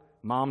them.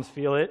 Moms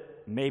feel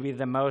it, maybe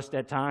the most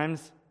at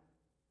times.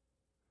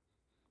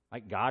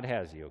 Like God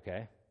has you,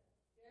 okay?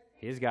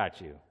 He's got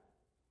you.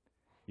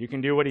 You can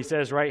do what he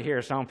says right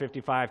here, Psalm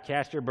 55,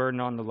 cast your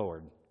burden on the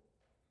Lord,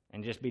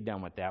 and just be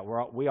done with that.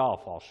 We all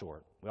fall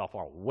short. We all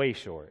fall way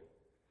short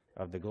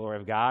of the glory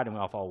of God, and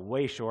we all fall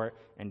way short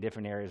in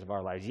different areas of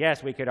our lives.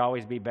 Yes, we could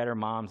always be better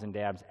moms and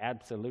dads,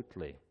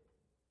 absolutely.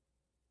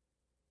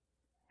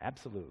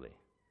 Absolutely.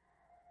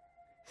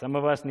 Some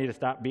of us need to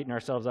stop beating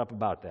ourselves up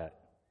about that.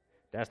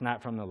 That's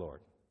not from the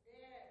Lord.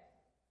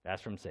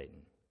 That's from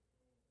Satan.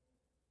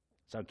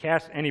 So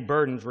cast any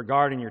burdens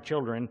regarding your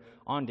children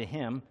onto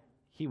him.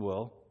 He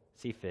will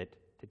see fit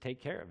to take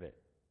care of it.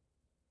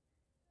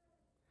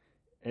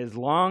 As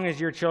long as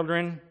your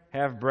children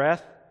have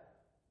breath,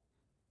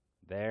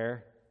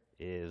 there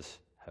is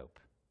hope.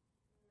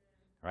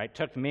 All right,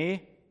 took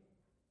me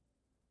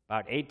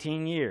about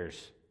 18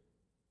 years.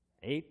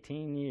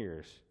 18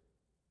 years.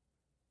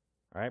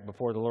 All right,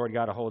 before the Lord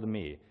got a hold of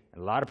me.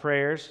 And a lot of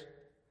prayers,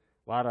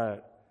 a lot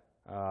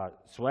of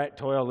sweat,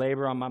 toil,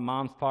 labor on my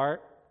mom's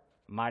part.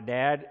 My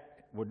dad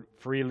would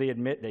freely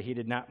admit that he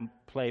did not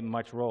play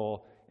much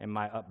role in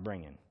my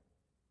upbringing.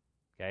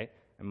 Okay?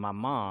 And my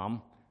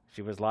mom,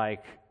 she was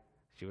like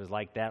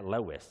that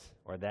Lois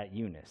or that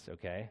Eunice,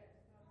 okay?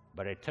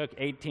 But it took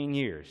 18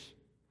 years.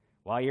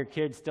 While your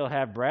kids still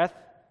have breath,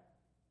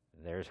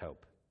 there's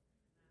hope.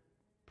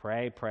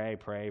 Pray, pray,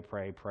 pray,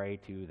 pray, pray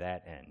to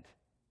that end.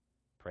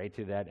 Pray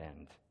to that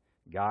end.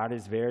 God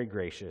is very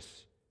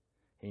gracious.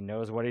 He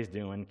knows what he's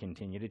doing.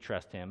 Continue to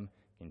trust him.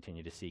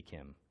 Continue to seek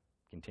him.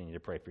 Continue to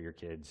pray for your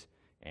kids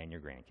and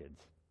your grandkids.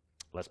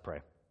 Let's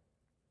pray.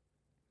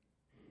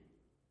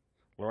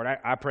 Lord,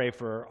 I pray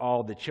for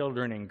all the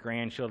children and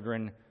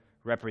grandchildren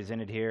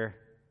represented here.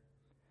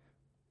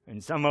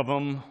 And some of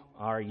them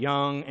are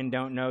young and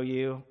don't know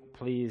you.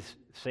 Please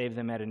save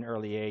them at an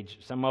early age.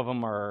 Some of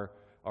them are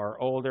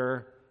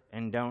older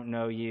and don't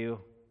know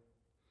you.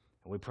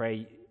 We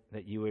pray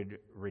that you would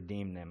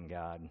redeem them,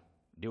 God.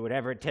 Do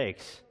whatever it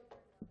takes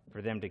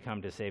for them to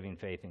come to saving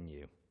faith in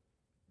you.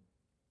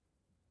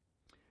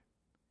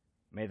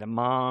 May the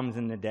moms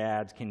and the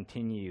dads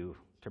continue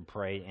to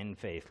pray in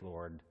faith,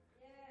 Lord.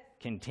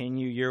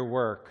 Continue your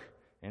work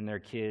in their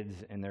kids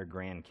and their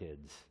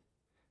grandkids.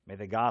 May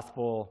the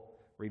gospel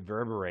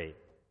reverberate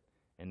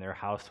in their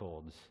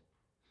households,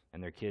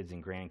 and their kids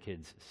and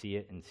grandkids see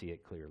it and see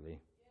it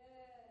clearly.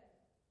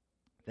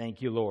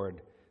 Thank you,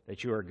 Lord,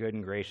 that you are a good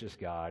and gracious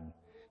God,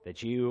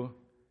 that you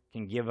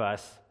can give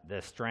us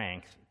the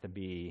strength to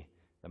be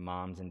the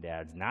moms and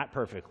dads, not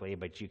perfectly,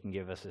 but you can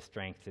give us the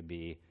strength to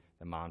be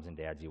the moms and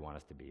dads you want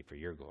us to be for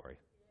your glory.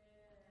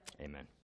 Amen.